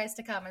wait for you guys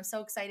to come. I'm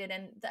so excited.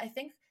 And I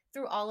think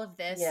through all of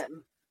this,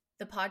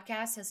 the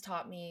podcast has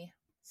taught me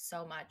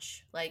so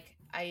much. Like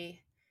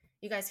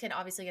you guys can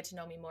obviously get to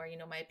know me more, you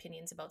know, my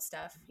opinions about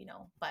stuff, you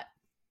know, but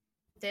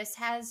this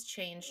has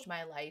changed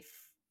my life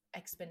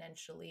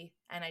exponentially,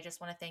 and I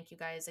just want to thank you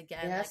guys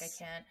again. Like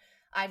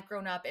I've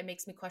grown up. It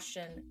makes me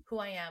question who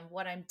I am,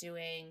 what I'm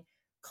doing,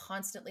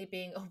 constantly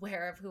being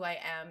aware of who I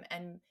am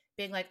and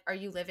being like, are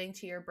you living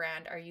to your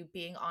brand? Are you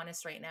being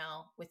honest right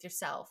now with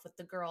yourself, with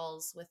the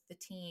girls, with the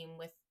team,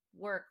 with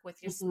work,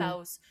 with your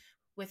spouse,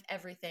 with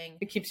everything?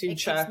 It keeps you in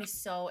check. Keeps me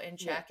so in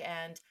check.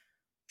 And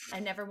I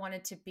never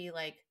wanted to be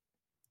like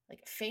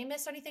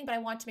famous or anything, but I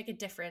want to make a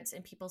difference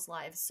in people's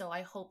lives. So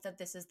I hope that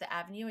this is the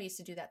avenue. I used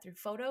to do that through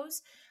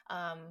photos.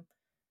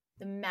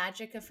 The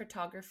magic of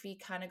photography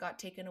kind of got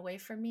taken away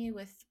from me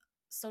with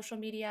social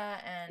media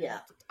and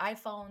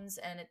iPhones,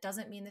 and it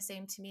doesn't mean the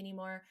same to me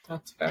anymore.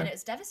 That's fair. And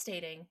it's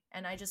devastating.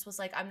 And I just was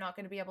like, I'm not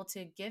going to be able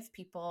to give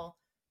people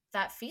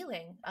that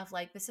feeling of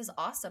like, this is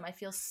awesome. I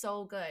feel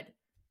so good,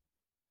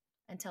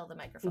 until the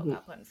microphone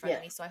got put in front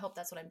of me. So I hope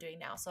that's what I'm doing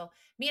now. So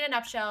me in a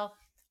nutshell,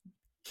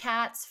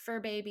 cats, fur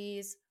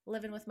babies,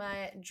 living with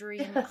my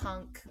dream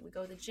hunk. We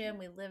go to the gym.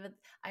 We live at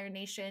Iron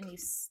Nation.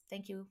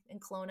 Thank you in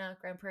Kelowna,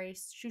 Grand Prairie,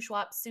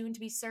 Shuswap, soon to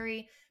be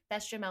Surrey.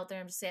 Best gym out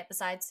there. I'm just saying it.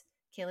 Besides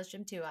Kayla's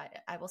gym too.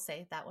 I will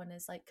say that one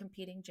is like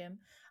competing gym.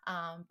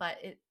 But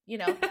it, you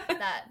know,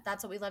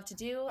 that's what we love to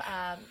do.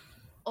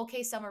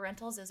 OK Summer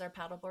Rentals is our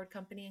paddleboard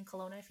company in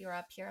Kelowna. If you're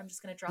up here, I'm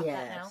just going to drop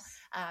that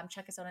now.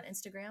 Check us out on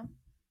Instagram.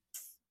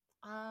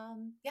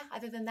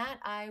 Other than that,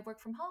 I work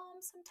from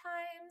home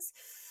sometimes.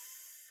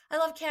 I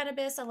love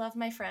cannabis. I love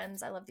my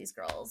friends. I love these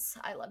girls.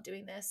 I love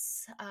doing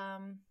this.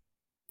 I'm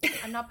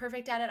not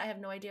perfect at it. I have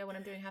no idea what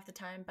I'm doing half the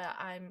time, but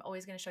I'm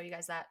always going to show you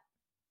guys that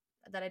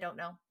I don't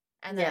know.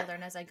 And then I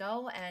learn as I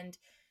go. And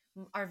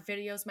our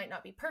videos might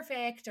not be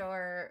perfect,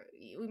 or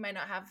we might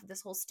not have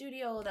this whole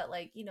studio that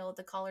like, you know,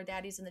 the Caller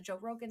Daddies and the Joe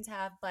Rogans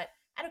have, but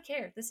I don't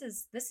care. This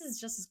is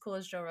just as cool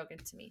as Joe Rogan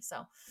to me.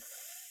 So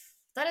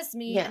that is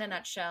me in a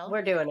nutshell.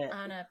 We're doing it.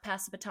 I'm gonna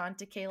pass the baton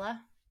to Kayla.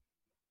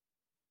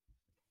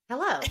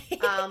 Hello.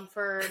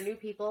 For new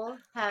people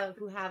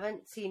who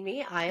haven't seen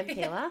me, I am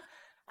Kayla.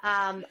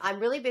 I'm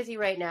really busy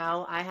right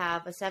now. I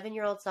have a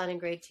 7-year-old son in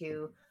grade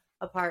 2,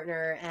 a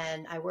partner,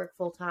 and I work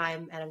full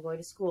time and I'm going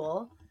to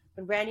school.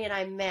 When Brandy and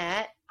I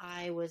met,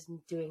 I was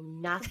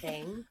doing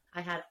nothing.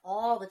 I had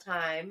all the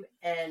time.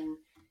 And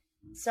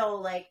so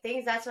like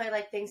that's why I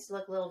like things to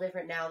look a little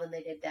different now than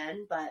they did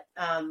then. But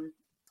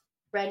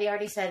Brandy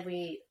already said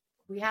we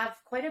have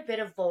quite a bit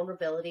of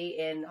vulnerability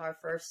in our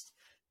first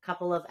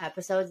couple of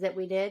episodes that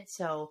we did.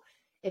 So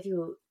if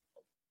you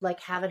like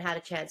haven't had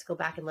a chance, go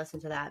back and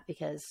listen to that,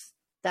 because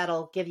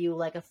that'll give you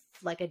like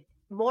a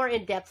more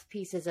in-depth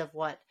pieces of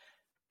what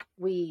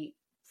we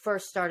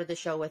first started the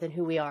show with and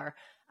who we are.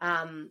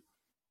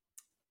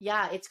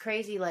 Yeah, it's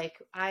crazy.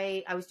 Like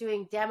I was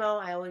doing demo.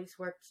 I always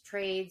worked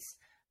trades,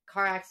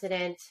 car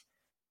accident,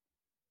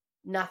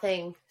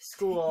 nothing,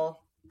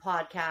 school,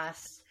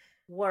 podcast,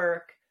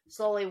 work,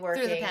 slowly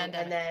working. Through the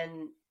pandemic. And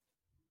then,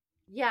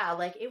 yeah,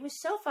 like it was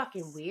so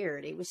fucking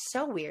weird. It was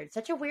so weird.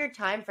 Such a weird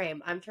time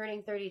frame. I'm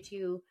turning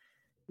 32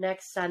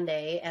 next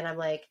Sunday and I'm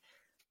like,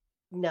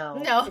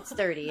 no, it's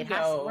 30.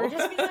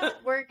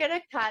 We're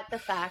gonna cut the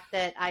fact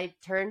that I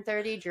turned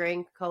 30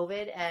 during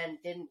COVID and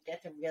didn't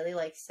get to really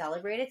like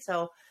celebrate it.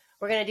 So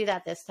we're gonna do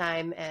that this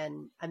time,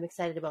 and I'm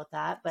excited about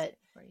that. But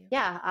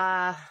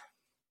yeah,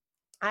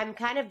 I'm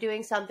kind of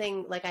doing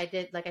something like I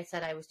did. Like I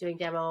said, I was doing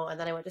demo, and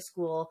then I went to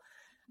school.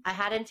 I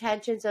had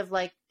intentions of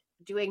like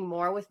doing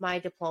more with my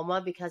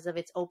diploma because of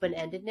its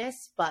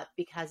open-endedness, but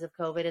because of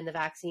COVID and the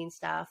vaccine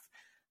stuff,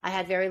 I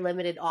had very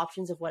limited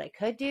options of what I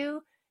could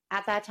do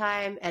at that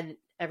time. And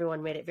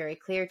everyone made it very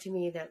clear to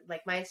me that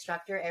like my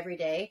instructor every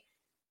day,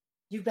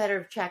 you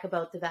better check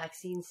about the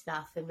vaccine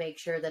stuff and make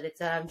sure that it's,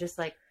 I'm just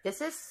like,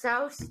 this is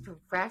so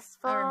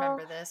stressful. I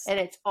remember this. In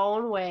its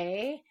own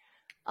way.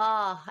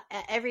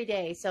 Every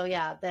day. So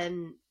yeah,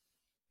 then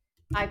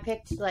I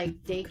picked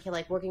like daycare,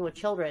 like working with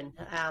children.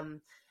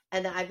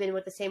 And then I've been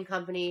with the same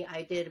company.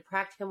 I did a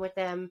practicum with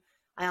them.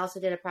 I also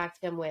did a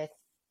practicum with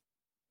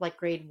like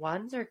grade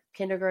 1s or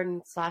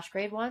kindergarten /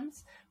 grade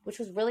 1s, which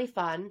was really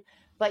fun.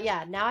 But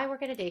yeah, now I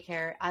work at a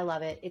daycare. I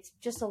love it. It's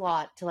just a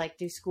lot to like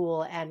do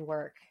school and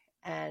work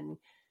and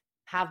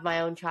have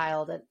my own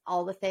child and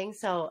all the things.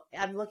 So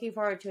I'm looking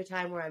forward to a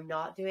time where I'm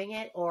not doing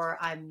it, or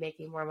I'm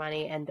making more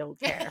money and don't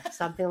care.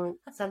 Somewhere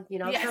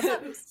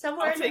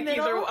in the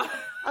middle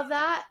of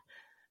that.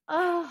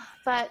 Oh,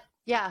 but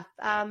yeah,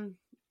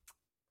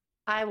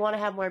 I want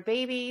to have more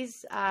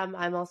babies.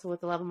 I'm also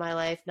with the love of my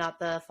life, not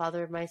the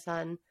father of my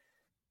son.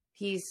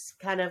 He's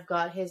kind of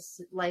got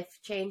his life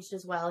changed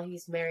as well.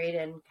 He's married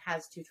and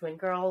has 2 twin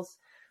girls.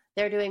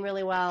 They're doing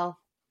really well.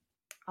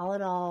 All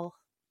in all,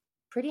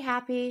 pretty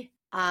happy.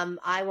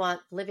 I want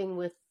living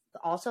with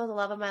also the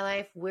love of my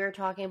life. We're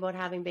talking about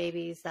having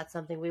babies. That's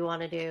something we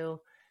want to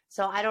do.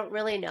 So I don't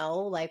really know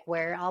like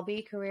where I'll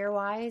be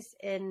career-wise,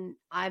 and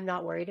I'm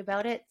not worried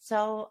about it.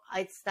 So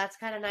that's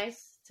kind of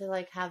nice to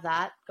like have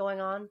that going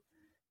on.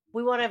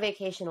 We want to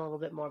vacation a little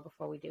bit more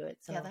before we do it.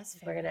 So yeah, that's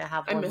fair. We're going to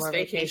have one more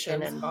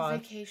vacation. And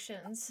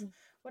vacations.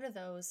 What are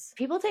those?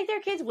 People take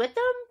their kids with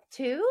them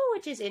too,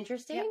 which is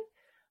interesting. Yep.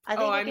 I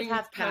think we could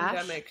have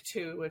pandemic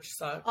too, which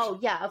sucks. Oh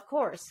yeah, of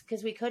course,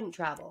 because we couldn't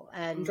travel.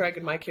 And I'm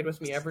dragging my kid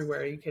with me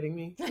everywhere. Are you kidding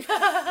me?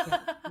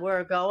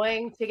 We're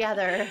going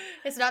together.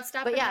 It's not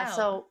stopping. But yeah, now.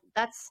 so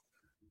that's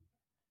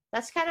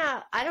kind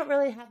of. I don't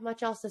really have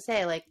much else to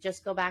say. Like,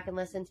 just go back and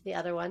listen to the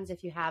other ones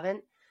if you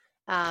haven't.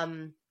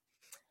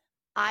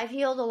 I've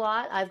healed a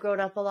lot. I've grown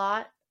up a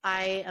lot.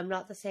 I am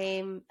not the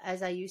same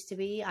as I used to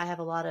be. I have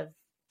a lot of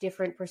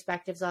different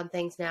perspectives on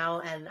things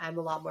now, and I'm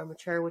a lot more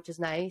mature, which is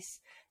nice.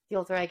 The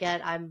older I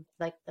get, I'm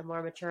like the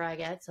more mature I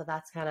get. So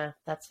that's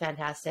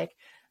fantastic.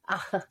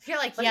 You're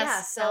like, yes,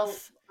 yeah,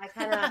 self.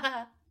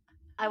 So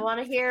I want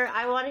to hear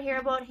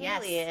about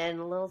Haley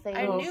and little things.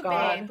 Our new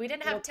babe. We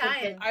didn't have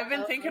time. I've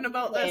been thinking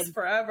about this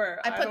forever.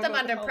 I put them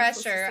under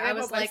pressure. I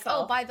was like,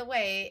 oh, by the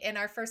way, in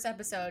our first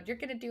episode, you're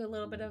going to do a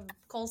little bit of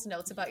Cole's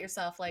notes about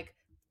yourself like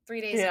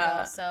 3 days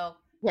ago. So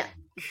yeah.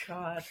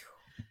 God.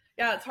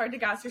 Yeah, it's hard to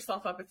gas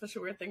yourself up. It's such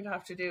a weird thing to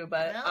have to do,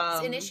 but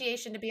it's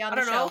initiation to be on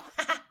the show.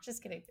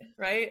 Just kidding.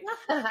 Right?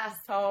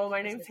 So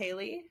my name's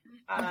Haley.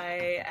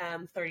 I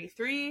am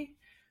 33.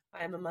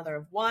 I am a mother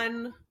of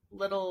 1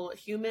 little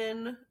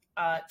human,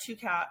 2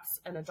 cats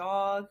and a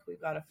dog.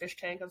 We've got a fish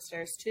tank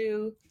upstairs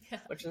too,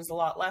 which is a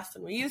lot less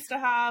than we used to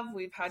have.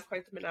 We've had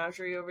quite the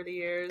menagerie over the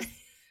years.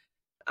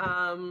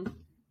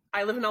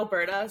 I live in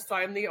Alberta, so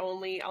I'm the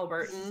only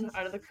Albertan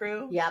out of the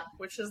crew. Yep.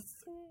 Which is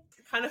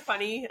kind of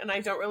funny, and I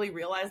don't really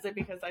realize it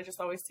because I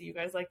just always see you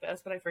guys like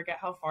this, but I forget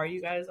how far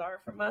you guys are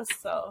from us.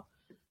 So,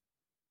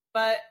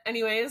 but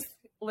anyways,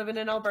 living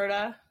in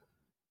Alberta,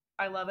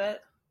 I love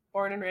it.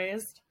 Born and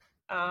raised.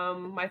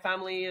 My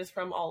family is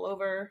from all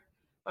over.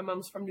 My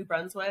mom's from New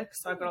Brunswick,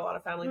 so I've got a lot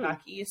of family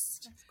back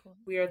east. That's cool.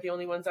 We are the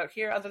only ones out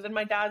here, other than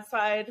my dad's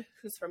side,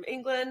 who's from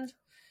England.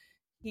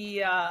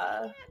 He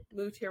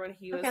moved here when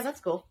he was Okay, that's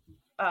cool.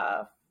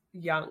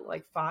 young,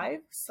 like 5.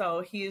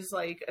 So he's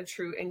like a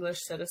true English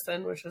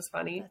citizen, which is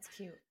funny. That's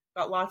cute.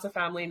 Got lots of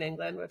family in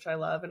England, which I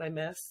love and I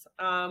miss.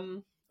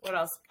 What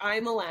else?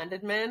 I'm a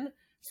landedman,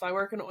 so I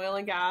work in oil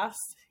and gas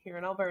here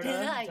in Alberta.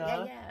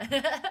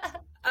 Yeah.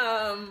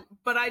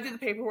 But I do the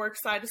paperwork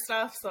side of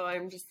stuff, so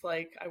I'm just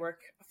like, I work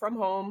from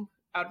home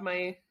out of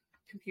my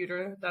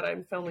computer that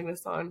I'm filming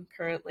this on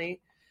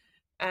currently.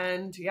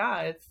 And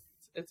yeah,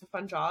 it's a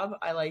fun job.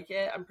 I like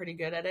it. I'm pretty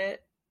good at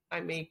it. I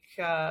make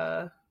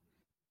a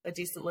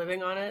decent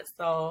living on it,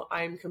 so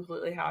I'm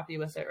completely happy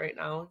with it right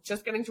now.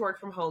 Just getting to work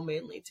from home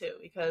mainly too,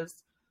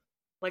 because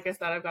like I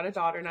said, I've got a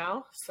daughter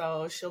now,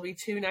 so she'll be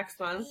 2 next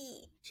month,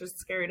 which is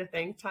scary to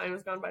think. Time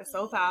has gone by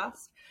so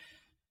fast.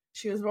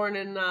 She was born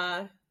in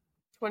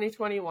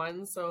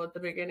 2021, so at the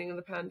beginning of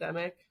the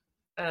pandemic.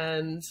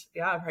 And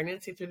yeah,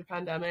 pregnancy through the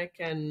pandemic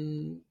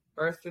and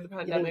birth through the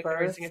pandemic, and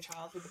raising a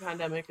child through the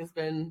pandemic has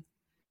been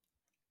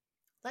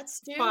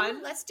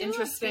fun, let's do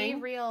interesting. a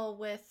Be Real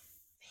with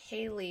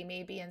Haley,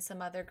 maybe, and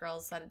some other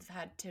girls that have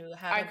had to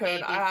have I a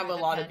baby. I have through a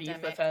the lot pandemic.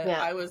 of beef with it.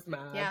 Yeah. I was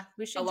mad. Yeah,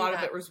 we should a do lot that.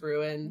 of it was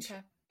ruined. Okay.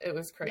 It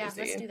was crazy. Yeah,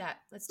 let's do that.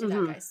 Let's do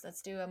that, guys.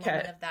 Let's do a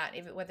moment of that,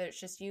 even whether it's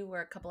just you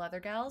or a couple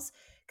other gals,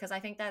 because I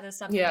think that is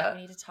something that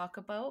we need to talk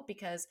about,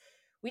 because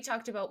we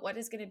talked about what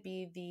is going to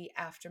be the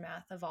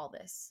aftermath of all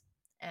this.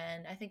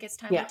 And I think it's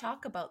time to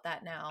talk about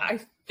that now.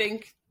 I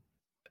think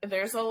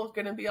there's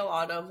going to be a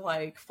lot of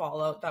like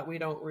fallout that we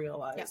don't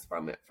realize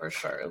from it for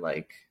sure.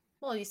 Like,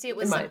 well, you see it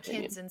with some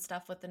kids and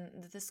stuff with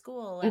the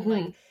school and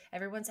like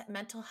everyone's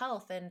mental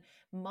health and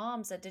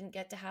moms that didn't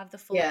get to have the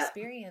full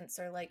experience,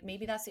 or like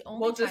maybe that's the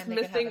only time they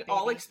missing could have a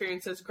all baby.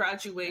 experiences,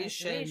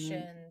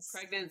 graduations,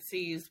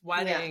 pregnancies,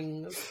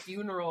 weddings,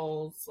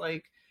 funerals.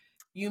 Like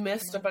you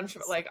missed a bunch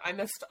of, like I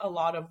missed a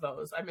lot of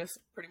those. I missed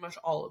pretty much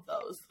all of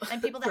those.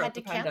 And people that had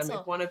to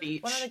cancel. One of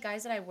each. One of the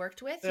guys that I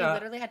worked with, he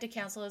literally had to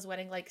cancel his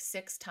wedding like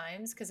 6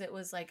 times because it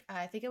was like,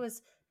 I think it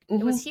was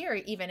here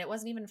even. It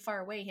wasn't even far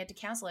away. He had to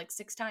cancel like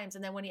 6 times.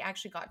 And then when he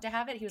actually got to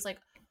have it, he was like,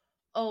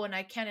 oh, and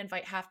I can't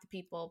invite half the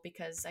people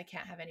because I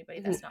can't have anybody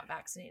that's not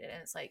vaccinated.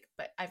 And it's like,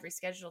 but I've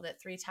rescheduled it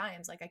 3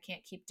 times. Like, I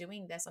can't keep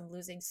doing this. I'm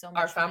losing so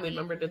much Our family money.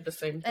 member did the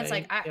same thing. And it's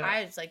like,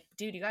 I was like,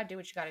 dude, you got to do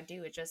what you got to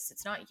do.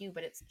 It's not you,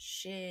 but it's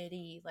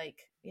shitty.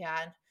 Like,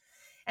 yeah.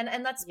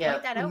 And let's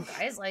point that out,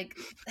 guys. Like,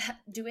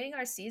 doing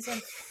our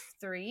season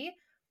 3,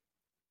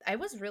 I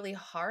was really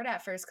hard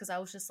at first because I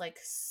was just like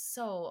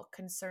so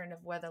concerned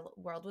of where the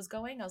world was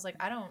going. I was like,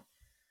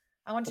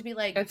 I want to be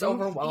like, it's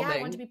overwhelming. Yeah,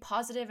 I want to be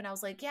positive. And I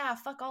was like, yeah,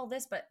 fuck all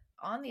this. But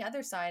on the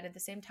other side, at the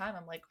same time,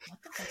 I'm like, what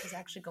the fuck is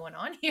actually going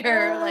on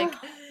here? Like,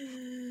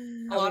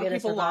 a lot of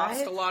people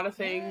lost a lot of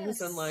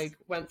things and like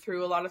went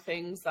through a lot of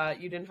things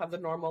that you didn't have the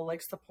normal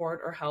like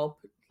support or help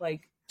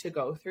like to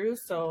go through.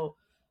 So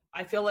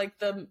I feel like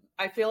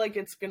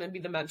it's going to be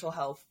the mental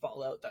health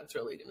fallout that's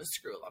really going to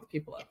screw a lot of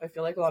people up. I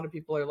feel like a lot of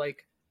people are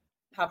like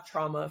have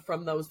trauma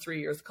from those 3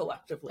 years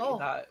collectively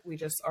that we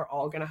just are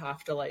all going to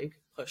have to like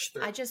push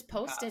through. I just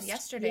posted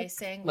yesterday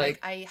saying like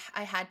I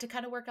had to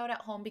kind of work out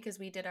at home because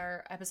we did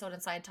our episode on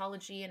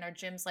Scientology and our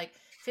gym's like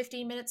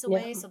 15 minutes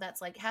away. So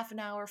that's like half an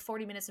hour,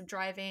 40 minutes of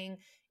driving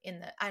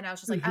and I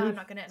was just like, I'm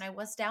not going to, and I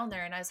was down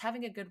there and I was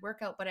having a good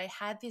workout, but I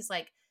had these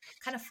like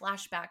kind of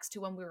flashbacks to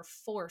when we were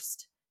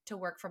forced to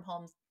work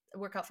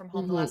out from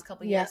home the last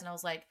couple of years. And I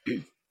was like,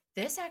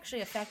 this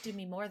actually affected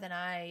me more than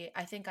I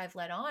think I've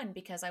let on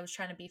because I was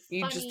trying to be funny.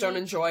 You just don't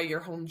enjoy your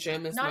home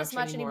gym as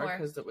much anymore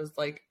because it was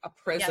like a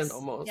prison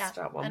almost at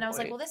one point. And I was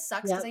like, well, this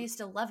sucks because I used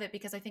to love it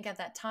because I think at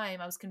that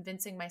time I was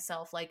convincing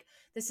myself like,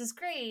 this is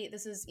great.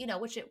 This is,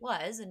 which it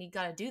was, and you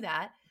got to do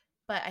that.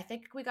 But I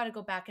think we got to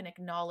go back and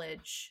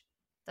acknowledge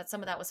that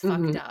some of that was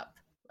fucked up.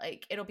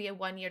 Like it'll be a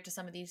 1 year to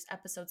some of these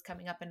episodes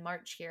coming up in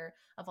March here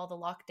of all the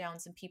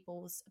lockdowns and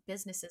people's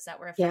businesses that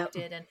were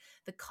affected and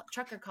the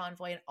trucker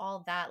convoy and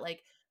all that.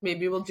 Like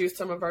maybe we'll do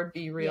some of our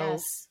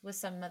B-reels with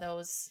some of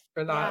those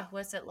for that. Yeah,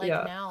 what's it like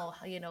now?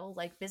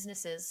 Like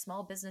businesses,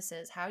 small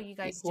businesses. How are you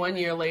guys doing? 1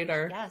 year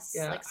later? Yes.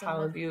 Yeah. Like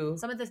how have you?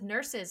 Some of the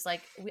nurses,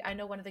 like I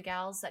know one of the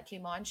gals that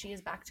came on. She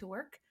is back to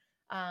work.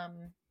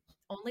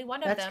 Only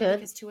one of them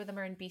because 2 of them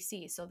are in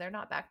BC, so they're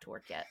not back to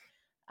work yet.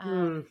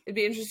 It'd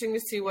be interesting to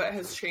see what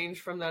has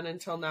changed from then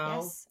until now.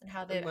 Yes, and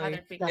how they're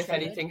being if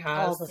anything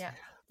has.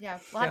 Yeah.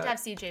 We'll have to have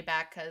CJ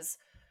back because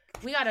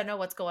we got to know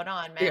what's going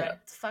on, man.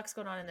 What the fuck's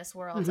going on in this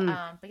world?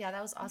 But yeah,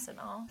 that was awesome.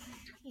 Oh,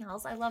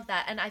 I love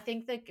that. And I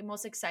think the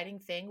most exciting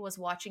thing was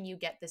watching you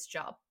get this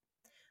job,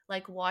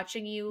 like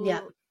watching you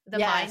the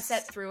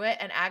mindset through it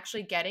and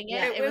actually getting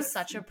it. It was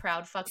such a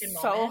proud fucking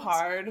moment. So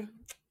hard.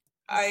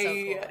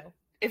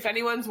 If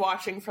anyone's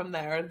watching from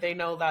there, they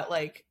know that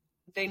like.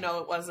 They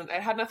know it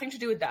had nothing to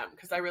do with them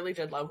because I really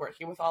did love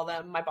working with all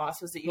them. My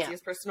boss was the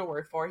easiest person to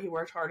work for. He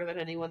worked harder than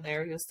anyone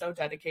there. He was so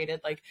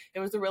dedicated. Like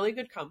it was a really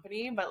good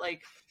company, but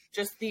like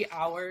just the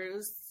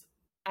hours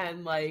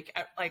And like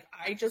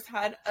I just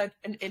had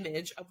an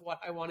image of what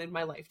I wanted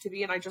my life to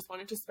be, and I just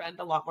wanted to spend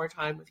a lot more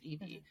time with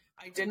Evie.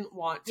 I didn't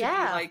want to be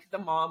like the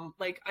mom.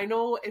 Like, I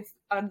know it's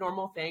a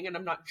normal thing, and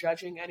I'm not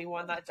judging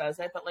anyone that does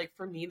it, but like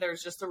for me,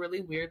 there's just a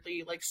really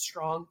weirdly like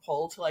strong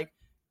pull to like,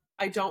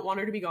 I don't want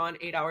her to be gone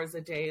 8 hours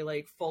a day,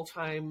 like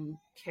full-time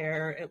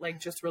care. It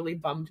like just really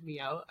bummed me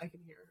out. I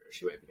can hear her.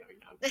 She might be going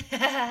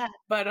down.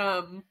 But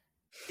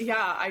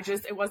yeah,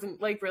 it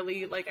wasn't like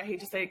really, like, I hate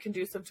to say it,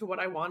 conducive to what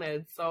I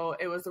wanted. So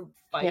it was a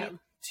fight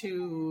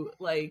to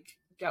like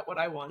get what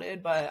I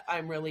wanted, but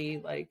I'm really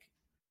like,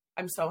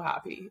 I'm so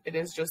happy. It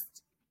is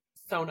just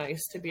so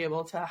nice to be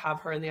able to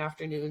have her in the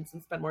afternoons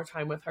and spend more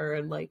time with her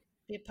and like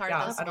be a part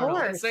of those. I don't know.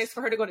 It's nice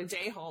for her to go to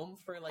day home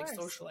for like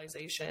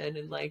socialization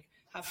and like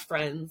have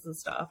friends and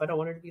stuff. I don't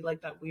want her to be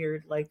like that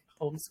weird, like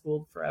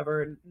homeschooled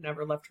forever and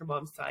never left her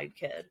mom's side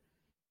kid.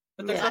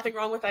 But there's nothing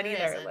wrong with that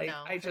either. Like,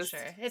 no, I just,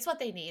 it's what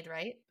they need,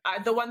 right?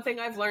 The one thing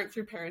I've learned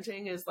through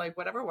parenting is like,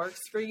 whatever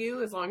works for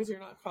you, as long as you're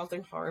not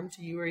causing harm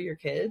to you or your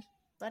kid,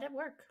 let it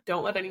work.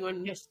 Don't let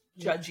anyone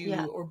judge you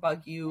or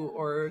bug you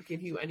or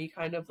give you any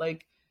kind of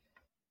like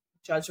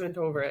judgment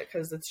over it,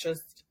 because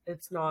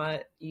it's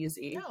not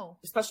easy. No,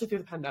 especially through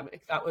the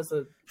pandemic. That was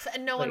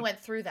no one went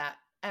through that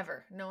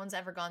ever. No one's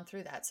ever gone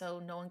through that, so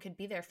no one could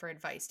be there for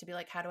advice to be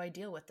like, how do I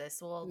deal with this?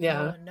 Well,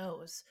 no one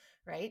knows,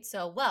 right?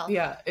 So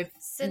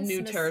it's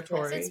new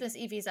territory. Since Miss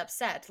Evie's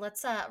upset,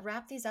 let's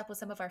wrap these up with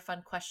some of our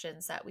fun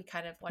questions that we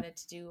kind of wanted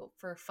to do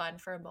for fun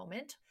for a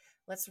moment.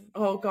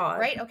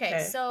 Right,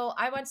 okay. So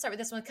I want to start with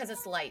this one because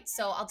it's light,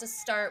 so I'll just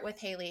start with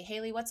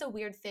Haley. What's a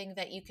weird thing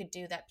that you could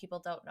do that people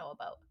don't know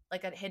about,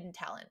 like a hidden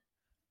talent?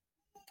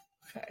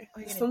 Okay,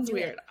 this one's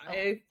weird.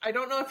 I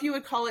don't know if you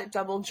would call it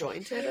double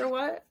jointed or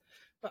what,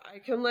 but I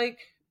can like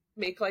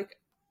make like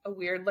a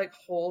weird like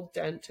whole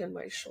dent in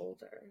my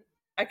shoulder.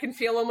 I can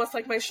feel almost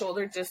like my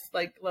shoulder just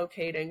like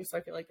locating, so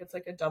I feel like it's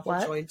like a double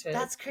jointed.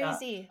 That's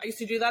crazy. I used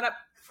to do that at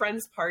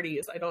friends'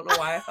 parties. I don't know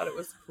why I thought it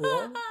was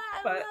cool,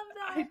 but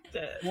I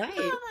did. Right.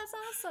 Oh,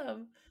 that's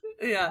awesome.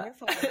 Yeah.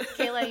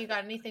 Kayla, you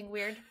got anything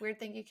weird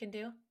thing you can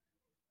do?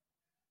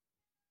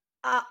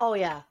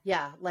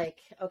 Yeah. Like,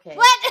 okay.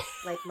 What?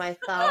 Like my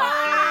thumb.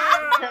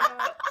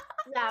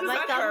 Yeah,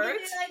 my thumb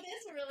hurt? Is like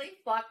this really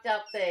fucked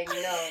up thing. No,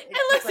 it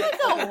looks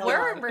like a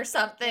worm or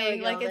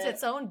something. Like it's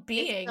its own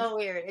being.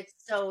 It's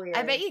so weird.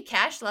 I bet you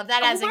Cash loved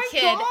that as a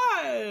kid.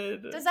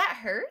 God. Does that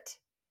hurt?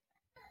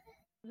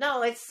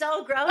 No, it's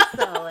so gross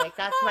though. Like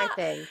that's my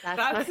thing.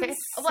 That's insane.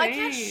 Well, I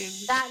can't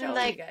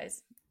show you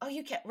guys. Oh,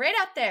 you can right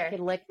up there. You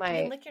can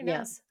lick your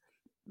nose.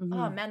 Mm-hmm.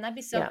 Oh man, that'd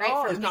be so great.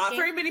 Oh, not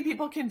very many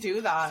people can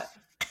do that.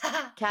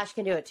 Cash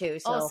can do it too.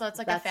 So, so it's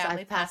like a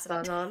family pass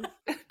on.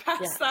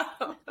 Pass that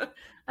on.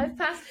 I've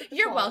passed it.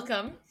 You're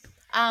welcome.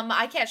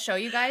 I can't show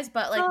you guys,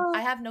 but like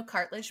I have no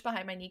cartilage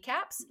behind my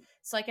kneecaps,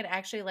 so I can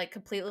actually like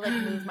completely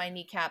like move my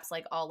kneecaps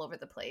like all over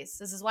the place.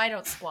 This is why I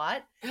don't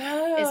squat.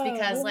 Is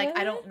because like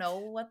I don't know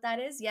what that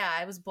is. Yeah,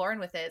 I was born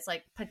with it. It's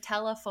like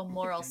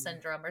patellofemoral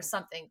syndrome or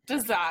something.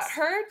 Does that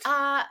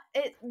hurt?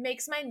 It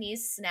makes my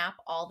knees snap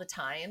all the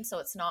time, so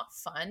it's not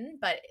fun.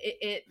 But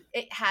it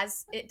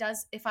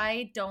does. If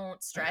I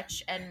don't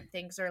stretch and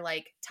things are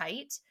like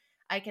tight,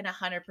 I can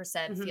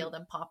 100% feel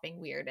them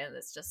popping weird, and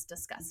it's just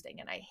disgusting,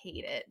 and I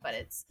hate it. But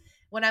it's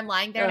when I'm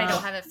lying there and I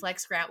don't have it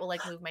flexed, Grant will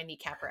like move my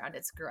kneecap around.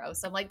 It's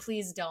gross. I'm like,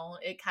 please don't.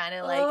 It kind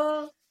of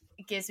like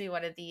it gives me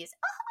one of these.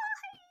 Oh,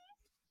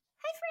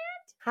 hi,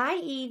 friend.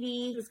 Hi,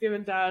 Evie. Just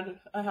giving Dad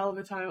a hell of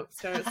a time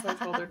upstairs, so I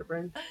told her to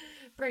bring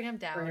him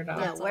down. Bring her down.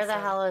 Yeah, where the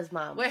hell is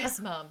Mom? Where's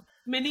Mom?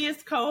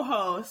 Miniest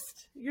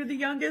co-host. You're the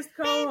youngest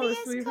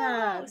co-host we've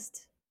had.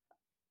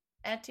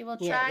 Auntie will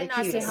try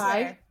not to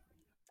swear.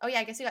 Oh yeah,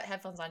 I guess you got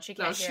headphones on. She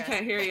can't hear us. She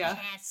can't hear you. I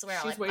can't swear.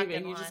 She's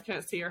waving. You just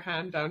can't see her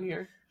hand down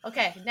here.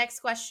 Okay, next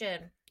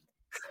question.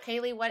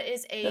 Haley, what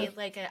is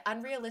like an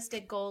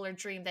unrealistic goal or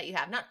dream that you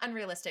have? Not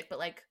unrealistic, but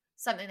like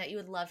something that you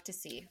would love to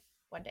see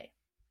one day.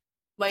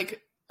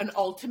 Like an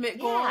ultimate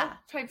goal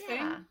type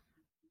thing?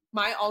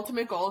 My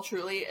ultimate goal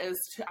truly is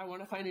I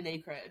want to find an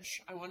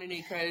acreage. I want an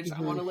acreage. I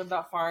want to live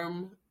that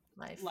farm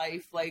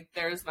life. Like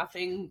there's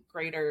nothing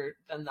greater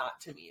than that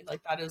to me.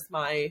 Like that is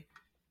my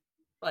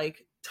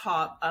like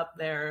top up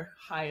there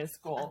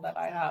highest goal that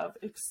I have.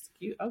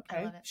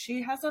 Okay.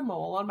 She has a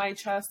mole on my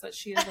chest that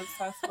she is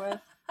obsessed with.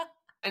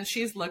 And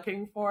she's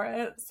looking for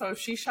it. So if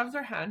she shoves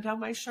her hand down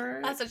my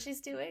shirt. That's what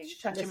she's doing.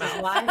 Shut your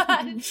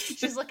mouth.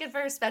 She's looking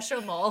for her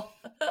special mole.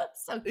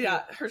 So cute.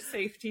 Yeah, her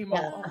safety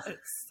mole. Yeah.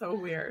 It's so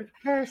weird.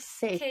 Her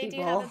safety mole. Do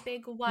you have a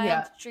big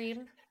wild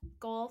dream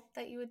goal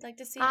that you would like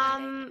to see?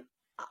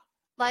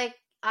 Like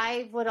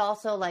I would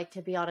also like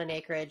to be on an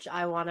acreage.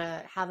 I want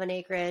to have an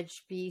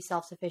acreage, be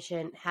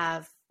self-sufficient,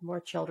 have more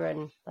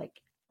children,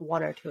 like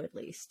one or two at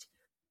least,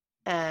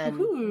 and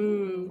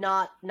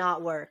not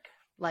work.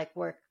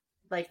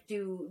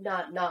 Do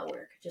not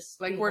work.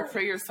 Just like work for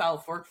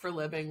yourself, work for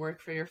living,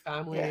 work for your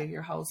family and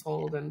your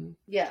household, and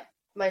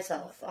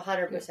myself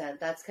 100%.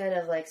 That's kind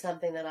of like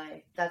something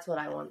that's what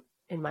I want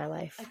in my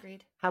life.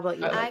 Agreed. How about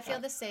you? I feel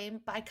the same,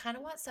 but I kind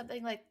of want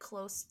something like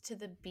close to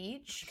the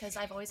beach because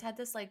I've always had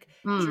this like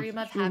dream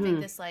of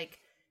having this like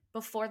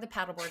before the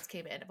paddleboards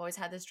came in, I've always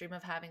had this dream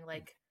of having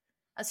like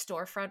a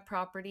storefront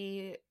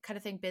property kind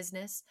of thing,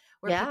 business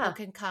where people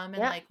can come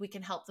and like we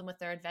can help them with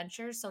their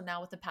adventures. So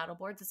now with the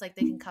paddleboards, it's like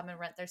they can come and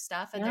rent their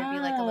stuff, and there'd be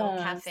like a little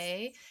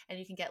cafe, and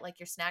you can get like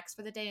your snacks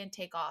for the day and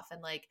take off,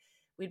 and like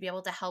we'd be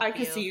able to help you. I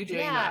could see you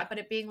doing that. But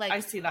it being like I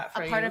see that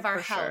for a part you, of our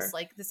for house, sure.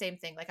 like the same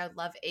thing. Like I would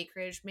love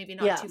acreage, maybe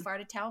not too far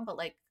to town, but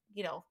like,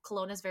 you know,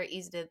 Kelowna is very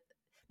easy to,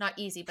 not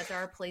easy, but there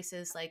are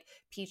places like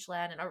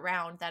Peachland and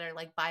around that are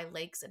like by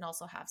lakes and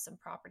also have some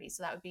property.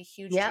 So that would be a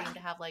huge dream to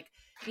have, like,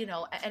 you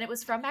know, and it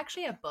was from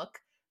actually a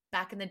book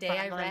back in the day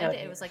I read.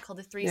 It was like called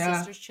the Three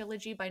Sisters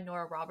Trilogy by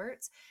Nora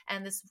Roberts.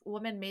 And this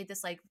woman made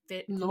this like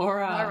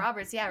Nora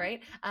Roberts,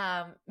 right?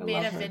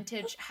 Made a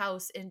vintage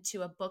house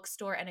into a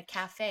bookstore and a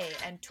cafe,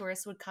 and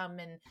tourists would come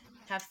and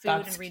have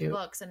food and read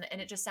books. And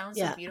it just sounds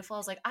so beautiful. I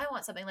was like, I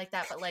want something like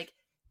that, but like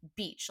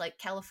beach, like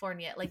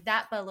California, like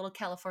that, but a little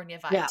California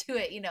vibe to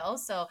it, you know?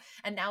 So,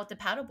 and now with the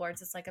paddle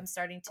boards, it's like I'm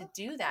starting to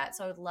do that.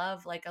 So I would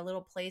love like a little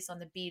place on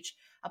the beach,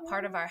 a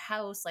part of our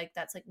house, like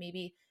that's like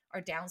maybe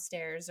our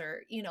downstairs,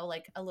 or, you know,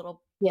 like a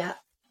little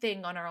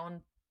thing on our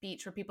own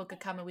beach where people could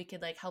come and we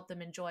could like help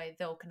them enjoy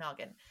the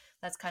Okanagan.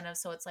 That's kind of,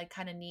 so it's like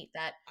kind of neat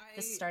that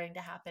this is starting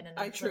to happen. And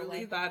I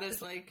truly, that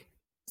is like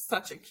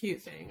such a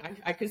cute thing.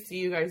 I could see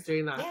you guys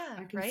doing that.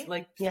 I can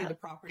like see the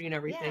property and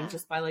everything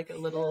just by like a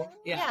little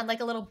and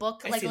like a little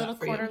book, like a little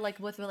corner, like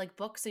with like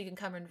books, so you can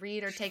come and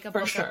read, or take a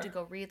book up to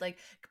go read, like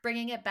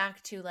bringing it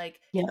back to like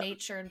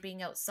nature and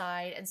being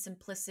outside and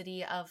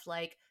simplicity of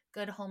like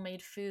good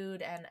homemade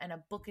food and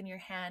a book in your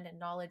hand and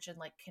knowledge and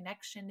like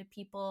connection to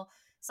people.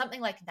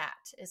 Something like that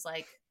is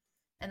like,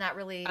 and that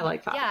really, I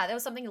like that. Yeah, that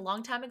was something a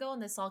long time ago,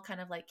 and this all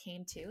kind of like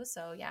came to.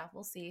 So yeah,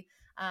 we'll see.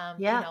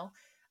 You know,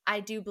 I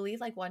do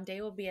believe like one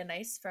day will be a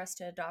nice for us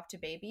to adopt a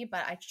baby,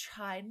 but I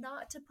try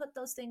not to put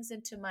those things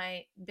into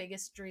my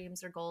biggest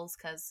dreams or goals,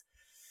 because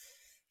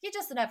you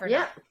just never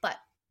know. But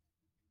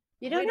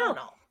you don't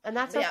know. And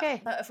that's okay.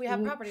 But if we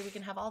have property, we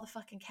can have all the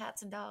fucking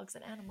cats and dogs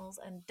and animals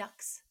and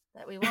ducks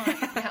that we want.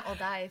 Cat will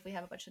die if we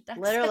have a bunch of ducks.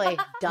 Literally,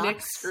 ducks.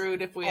 Nick's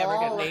screwed if we ever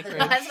get an acreage.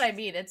 That's what I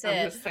mean. It's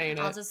I'm just saying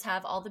I'll just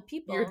have all the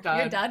people. You're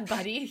done,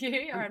 buddy.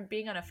 You are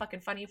being on a fucking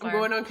funny farm. I'm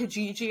going on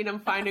Kijiji and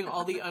I'm finding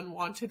all the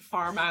unwanted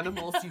farm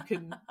animals you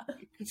can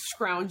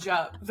scrounge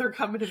up. They're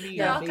coming to me.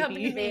 They're all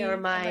coming to me. Or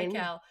mine.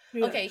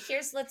 Okay,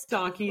 let's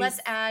donkeys.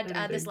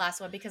 add this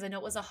last one, because I know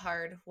it was a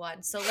hard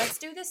one. So let's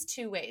do this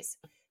two ways.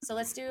 So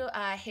let's do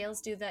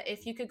Hales do the,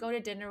 if you could go to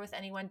dinner with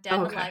anyone, dead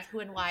or alive, who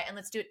and why, and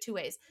let's do it two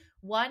ways.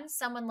 One,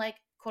 someone like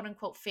quote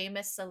unquote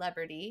famous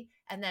celebrity,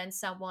 and then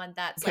someone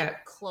that's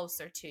like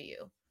closer to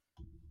you.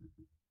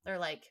 They're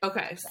like,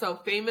 so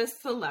famous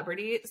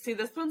celebrity. See,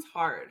 this one's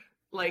hard.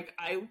 Like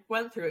I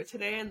went through it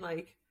today, and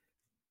like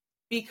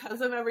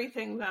because of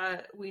everything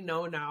that we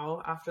know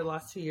now after the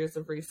last 2 years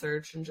of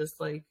research and just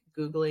like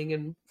Googling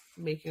and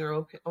making our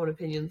own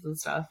opinions and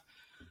stuff,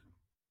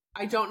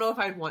 I don't know if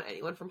I'd want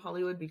anyone from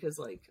Hollywood, because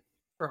like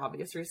for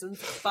obvious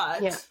reasons,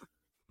 but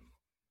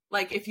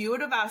like if you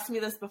would have asked me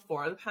this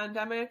before the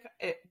pandemic,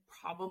 it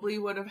probably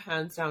would have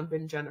hands down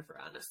been Jennifer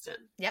Aniston.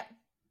 Yep.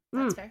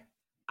 That's fair.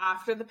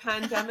 After the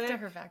pandemic, after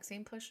her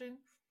vaccine pushing,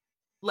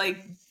 like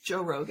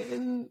Joe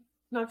Rogan,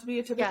 not to be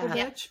a typical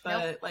bitch,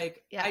 but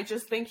I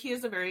just think he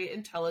is a very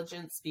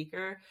intelligent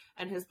speaker,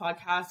 and his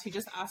podcast, he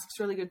just asks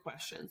really good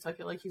questions. So I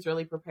feel like he's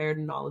really prepared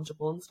and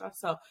knowledgeable and stuff.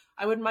 So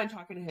I wouldn't mind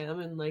talking to him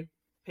and like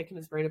picking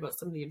his brain about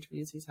some of the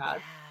interviews he's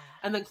had.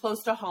 And then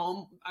close to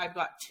home, I've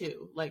got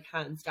two, like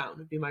hands down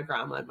would be my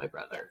grandma and my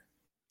brother.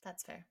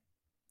 That's fair.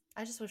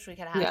 I just wish we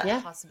could have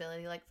that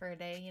possibility, like for a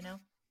day, you know?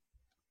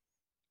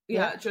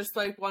 Yeah, just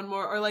like one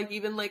more, or like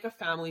even like a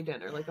family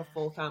dinner, like a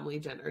full family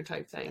dinner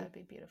type thing. That'd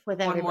be beautiful. With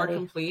one everybody. more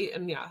complete,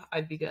 and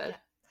I'd be good.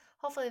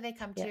 Hopefully they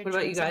come to your What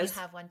about you guys? And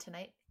you have one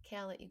tonight. Okay,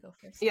 I'll let you go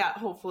first. Yeah,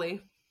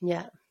 hopefully.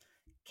 Yeah.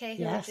 Okay,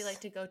 who would you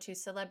like to go to?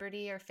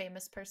 Celebrity or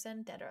famous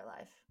person, dead or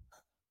alive?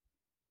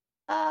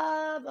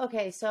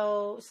 Okay,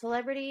 so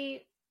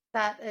celebrity,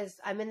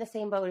 I'm in the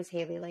same boat as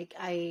Haley. Like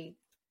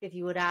if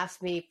you would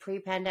ask me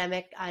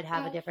pre-pandemic, I'd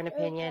have a different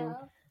opinion.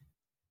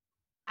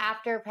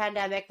 After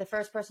pandemic, the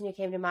first person who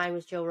came to mind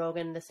was Joe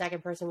Rogan. The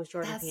second person was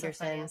Jordan Peterson.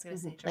 So funny. I was going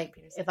to say Jordan like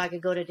Peterson. if I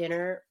could go to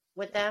dinner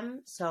with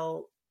them.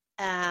 So,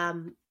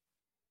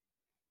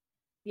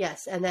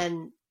 yes. And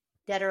then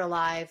dead or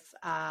alive,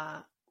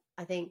 I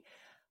think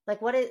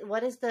like, what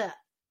is the,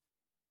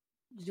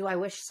 do I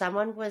wish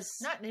someone was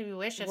not maybe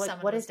wish if what,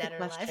 someone what was is dead the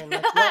or question?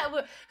 alive?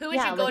 Like, who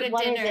would you go to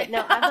dinner?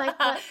 No, I'm like,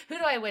 what? Who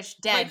do I wish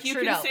dead? Like you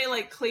Trudeau. can say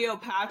like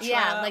Cleopatra.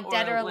 Yeah, like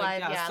dead or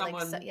alive. Like,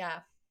 Someone...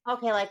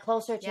 Okay, like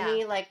closer to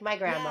me, like my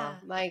grandma,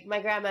 like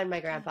my grandma and my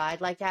grandpa. I'd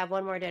like to have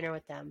one more dinner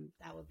with them.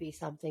 That would be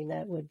something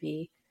that would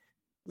be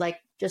like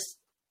just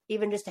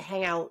to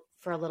hang out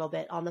for a little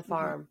bit on the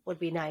farm would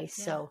be nice.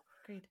 Yeah, so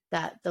agreed.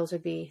 those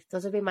would be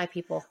my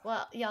people.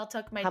 Well, y'all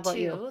took my two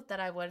you? that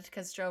I would,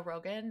 because Joe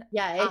Rogan,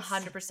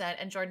 100%,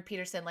 and Jordan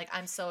Peterson. Like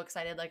I'm so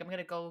excited. Like I'm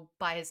gonna go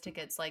buy his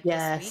tickets like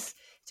this week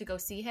to go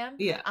see him.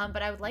 Yeah.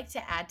 But I would like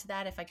to add to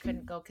that, if I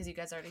couldn't go because you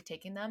guys are already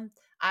taking them,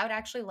 I would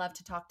actually love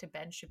to talk to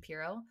Ben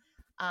Shapiro.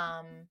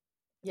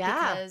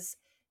 Because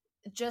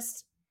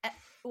just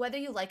whether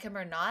you like him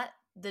or not,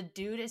 the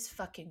dude is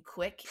fucking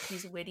quick.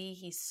 He's witty.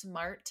 He's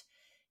smart.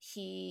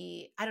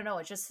 I don't know,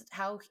 it's just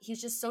how he's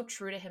just so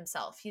true to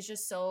himself. He's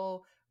just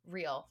so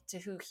real to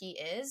who he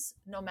is,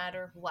 no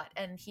matter what.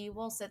 And he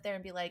will sit there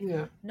and be like,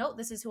 no,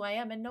 this is who I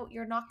am. And no,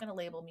 you're not going to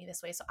label me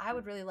this way. So I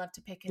would really love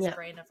to pick his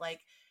brain of like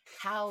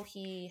how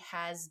he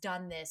has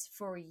done this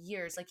for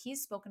years. Like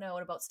he's spoken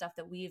out about stuff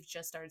that we've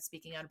just started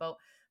speaking out about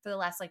for the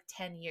last like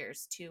 10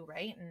 years too,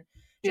 right? And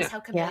just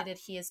how committed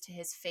he is to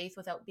his faith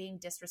without being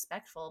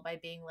disrespectful by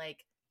being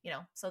like,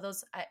 so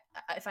those,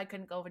 if I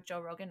couldn't go with Joe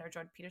Rogan or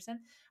Jordan Peterson,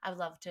 I would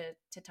love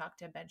to talk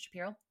to Ben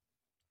Shapiro.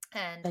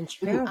 And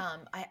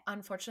I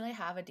unfortunately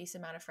have a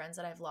decent amount of friends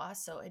that I've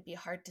lost, so it'd be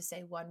hard to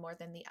say one more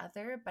than the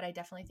other, but I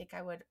definitely think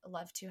I would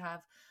love to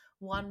have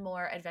one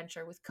more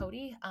adventure with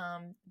Cody,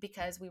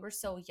 because we were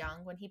so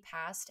young when he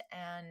passed,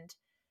 and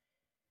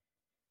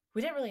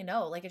we didn't really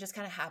know, like it just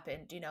kind of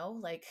happened,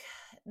 like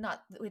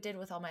not we did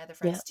with all my other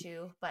friends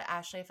too, but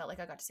Ashley, I felt like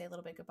I got to say a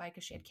little bit goodbye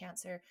because she had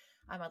cancer.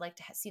 I'd like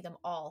to see them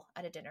all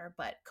at a dinner,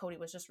 but Cody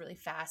was just really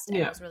fast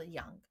and I was really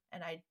young,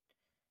 and I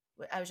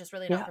was just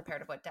really not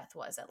prepared of what death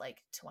was at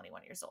like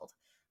 21 years old.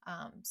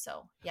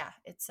 So yeah,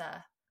 it's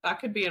that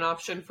could be an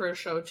option for a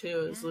show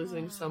too, is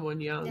losing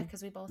someone young. Yeah,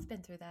 because we've both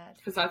been through that.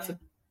 Because that's and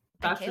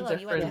a Kayla,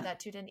 you went through that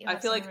too, didn't you? I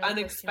feel like really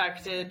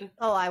unexpected.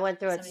 Oh, I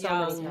went through it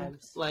so many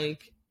times.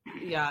 Like,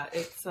 yeah,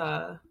 it's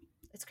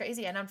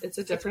crazy, and it's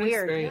a different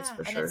experience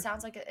for sure. And it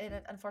sounds like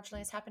it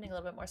unfortunately is happening a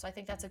little bit more. So I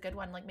think that's a good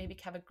one. Like maybe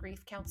have a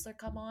grief counselor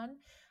come on,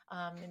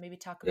 and maybe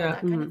talk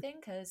about that kind of thing.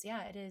 Because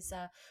it is.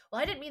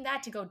 Well, I didn't mean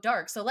that to go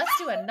dark. So let's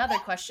do another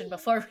question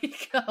before we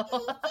go.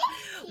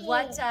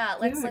 Let's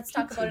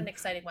talk about an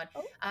exciting one.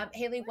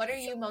 Haley, what are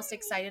you most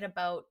excited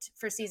about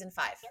for season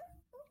 5?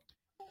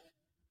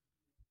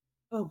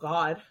 Oh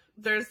God,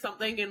 there's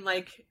something in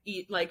like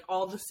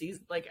all the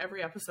season, like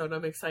every episode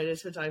I'm excited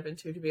to dive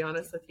into, to be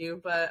honest with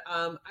you. But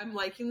I'm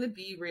liking the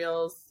Be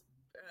Real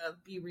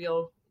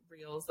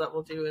reels that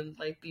we'll do in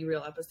like Be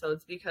Real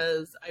episodes,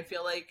 because I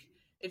feel like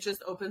it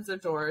just opens the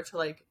door to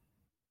like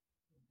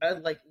a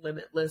like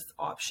limitless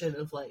option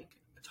of like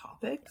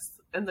topics,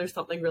 and there's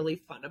something really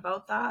fun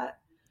about that.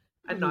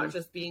 And not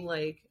just being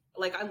like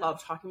I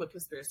love talking about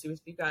conspiracy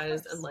with you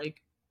guys and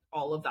like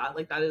all of that,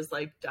 like that is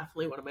like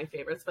definitely one of my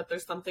favorites, but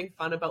there's something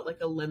fun about like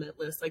a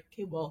limitless, like,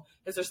 okay, well,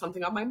 is there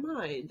something on my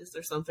mind, is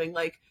there something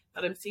like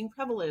that I'm seeing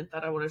prevalent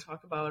that I want to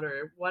talk about,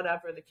 or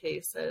whatever the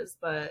case is.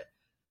 But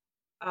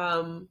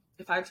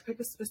if I had to pick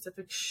a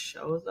specific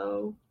show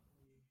though,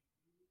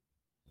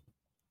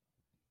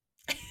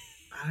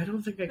 I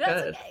don't think I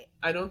could. Okay.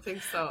 I don't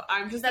think so.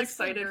 I'm just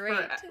excited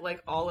for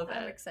like all of it.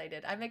 I'm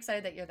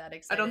excited that you're that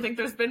excited. I don't think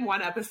there's been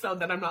one episode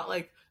that I'm not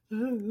like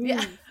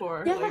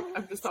for. Like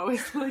I'm just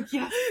always like,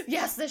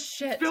 yes, this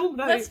shit. Film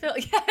night. Let's film.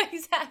 Yeah,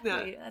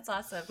 exactly. That's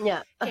awesome.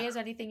 Yeah. Kay, is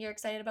there anything you're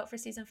excited about for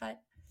season 5?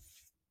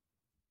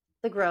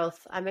 The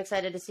growth. I'm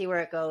excited to see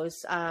where it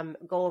goes.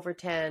 Go over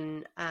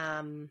 10.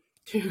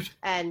 Dude.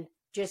 And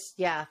just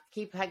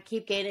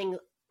keep gaining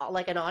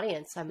like an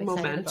audience. I'm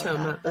excited momentum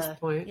about that. At this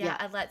point.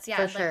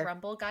 Like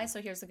Rumble, guys. So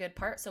here's the good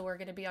part. So we're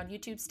going to be on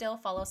YouTube still.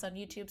 Follow us on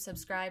YouTube,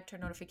 subscribe, turn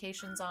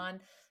notifications on.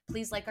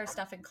 Please like our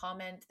stuff and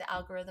comment. The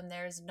algorithm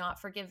there is not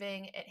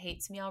forgiving. It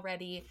hates me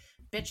already.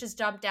 Bitches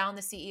jumped down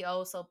the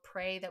CEO, so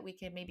pray that we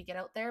can maybe get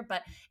out there.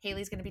 But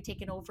Haley's going to be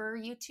taking over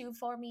YouTube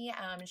for me.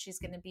 And I'm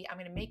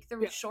going to make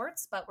the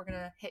shorts, but we're going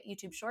to hit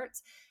YouTube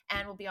shorts,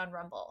 and we'll be on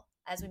Rumble.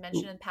 As we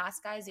mentioned in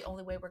past, guys, the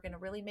only way we're going to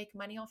really make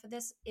money off of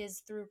this is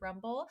through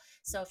Rumble.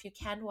 So if you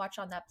can watch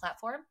on that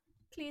platform,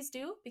 please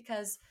do,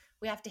 because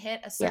we have to hit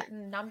a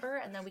certain number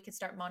and then we can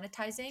start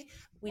monetizing.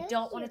 We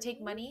don't want to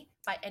take money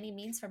by any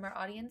means from our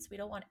audience. We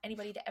don't want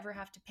anybody to ever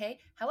have to pay.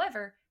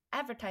 However,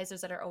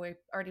 advertisers that are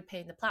already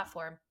paying the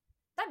platform,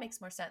 that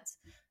makes more sense,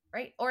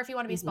 right? Or if you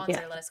want to be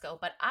sponsored, let us go.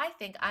 But I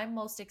think I'm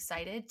most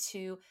excited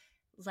to,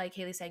 like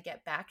Haley said,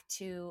 get back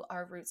to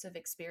our roots of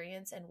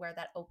experience and where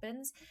that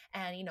opens.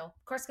 And, of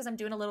course, because I'm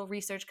doing a little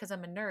research because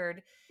I'm a nerd,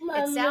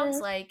 it sounds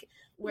like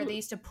where they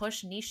used to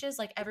push niches,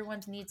 like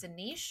everyone needs a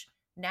niche.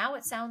 Now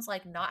it sounds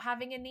like not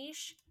having a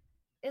niche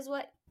is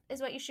what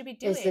you should be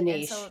doing.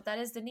 And so that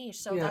is the niche.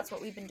 So that's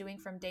what we've been doing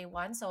from day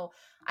one. So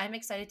I'm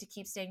excited to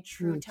keep staying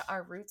true to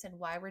our roots and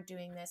why we're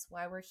doing this,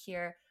 why we're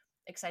here.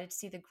 Excited to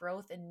see the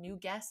growth in new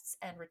guests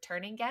and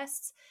returning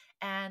guests.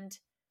 And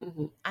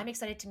I'm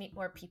excited to meet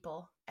more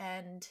people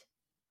and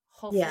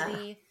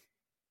hopefully,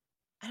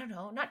 I don't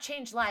know, not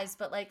change lives,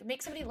 but like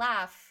make somebody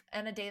laugh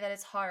on a day that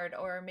it's hard,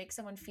 or make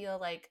someone feel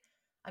like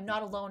I'm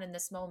not alone in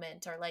this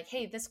moment, or like,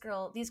 hey, these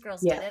girls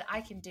did it. I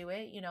can do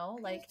it.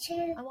 Like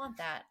I want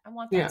that. I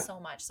want that so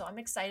much. So I'm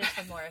excited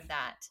for more of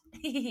that.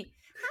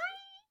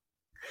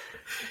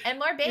 And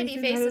more baby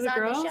faces on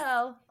the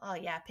show. Oh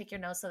yeah. Pick your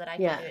nose so that I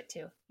can do it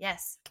too.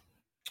 Yes.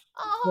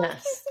 Oh,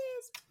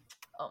 kisses.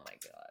 Oh my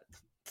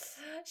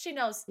God. She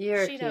knows.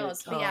 She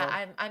knows. But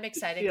yeah, I'm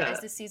excited, guys.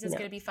 This season's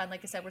gonna be fun.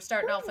 Like I said, we're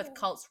starting off with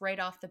cults right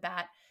off the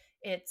bat.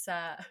 It's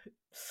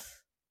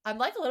I'm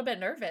like a little bit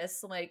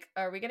nervous. Like,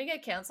 are we gonna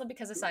get canceled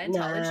because of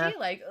Scientology?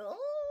 Like,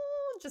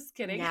 Just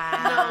kidding.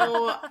 Nah.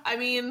 No, I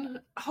mean,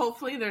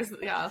 hopefully there's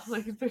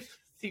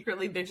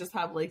secretly they just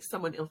have like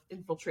someone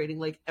infiltrating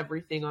like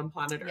everything on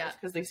planet Earth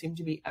because they seem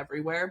to be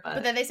everywhere.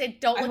 But then they say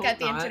don't I look at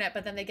the hope not. internet,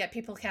 but then they get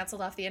people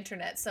canceled off the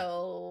internet.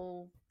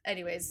 So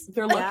anyways,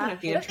 they're looking at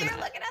the internet. They're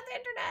looking at the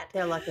internet.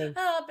 They're looking.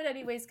 But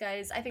anyways,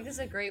 guys, I think this is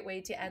a great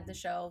way to end the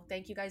show.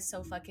 Thank you guys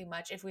so fucking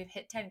much. If we've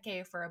hit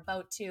 10K, for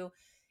about to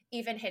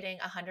even hitting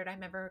 100. I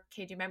remember,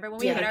 Kay, do you remember when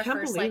we hit our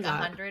first like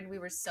 100? We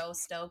were so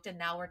stoked, and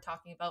now we're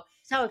talking about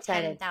so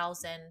excited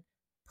 10,000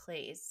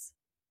 plays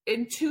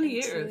in 2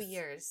 years. 2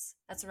 years.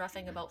 That's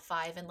roughing about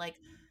 5, and like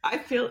I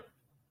feel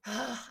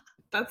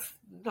that's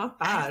not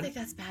bad. I don't think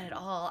that's bad at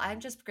all. I'm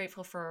just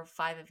grateful for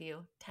 5 of you,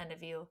 10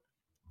 of you.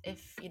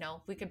 If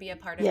we could be a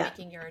part of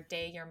making your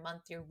day, your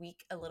month, your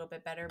week a little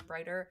bit better,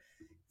 brighter.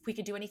 If we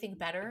could do anything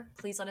better,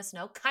 please let us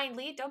know.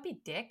 Kindly, don't be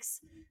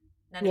dicks.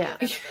 None of you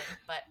have ever been,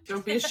 but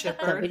don't be a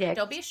shipper.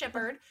 Don't be a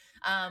shipper.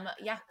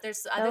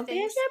 There's other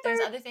things. There's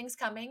other things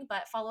coming,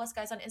 but follow us,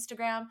 guys, on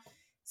Instagram,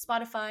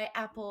 Spotify,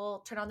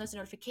 Apple. Turn on those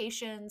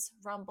notifications,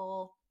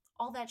 Rumble,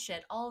 all that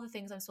shit. All the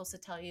things I'm supposed to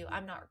tell you.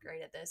 I'm not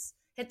great at this.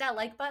 Hit that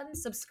like button,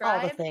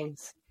 subscribe, all the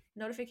things,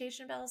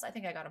 notification bells. I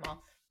think I got them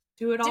all.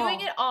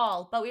 Doing it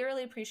all. But we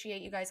really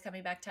appreciate you guys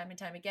coming back time and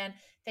time again.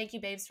 Thank you,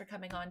 babes, for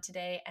coming on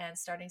today and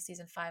starting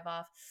season 5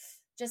 off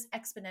just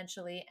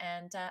exponentially.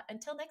 And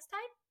until next time.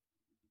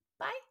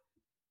 Bye.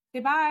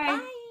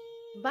 Goodbye.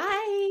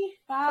 Bye.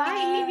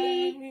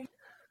 Bye.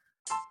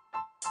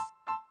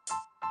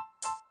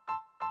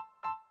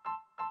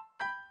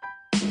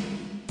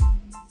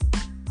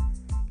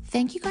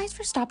 Thank you guys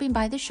for stopping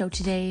by the show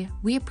today.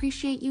 We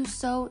appreciate you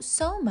so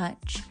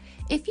much.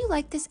 If you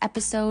like this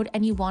episode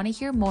and you want to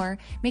hear more,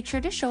 make sure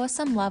to show us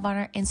some love on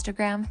our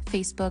Instagram,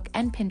 Facebook,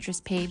 and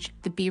Pinterest page,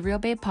 the Be Real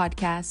Babe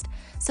Podcast.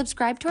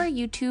 Subscribe to our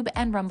YouTube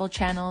and Rumble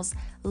channels,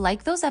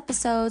 like those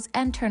episodes,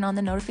 and turn on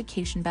the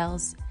notification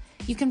bells.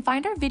 You can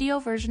find our video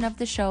version of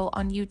the show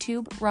on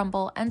YouTube,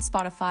 Rumble, and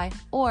Spotify,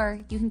 or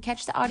you can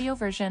catch the audio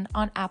version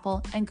on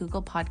Apple and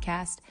Google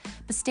Podcast.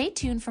 But stay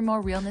tuned for more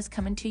realness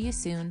coming to you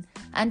soon.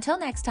 Until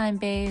next time,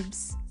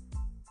 babes.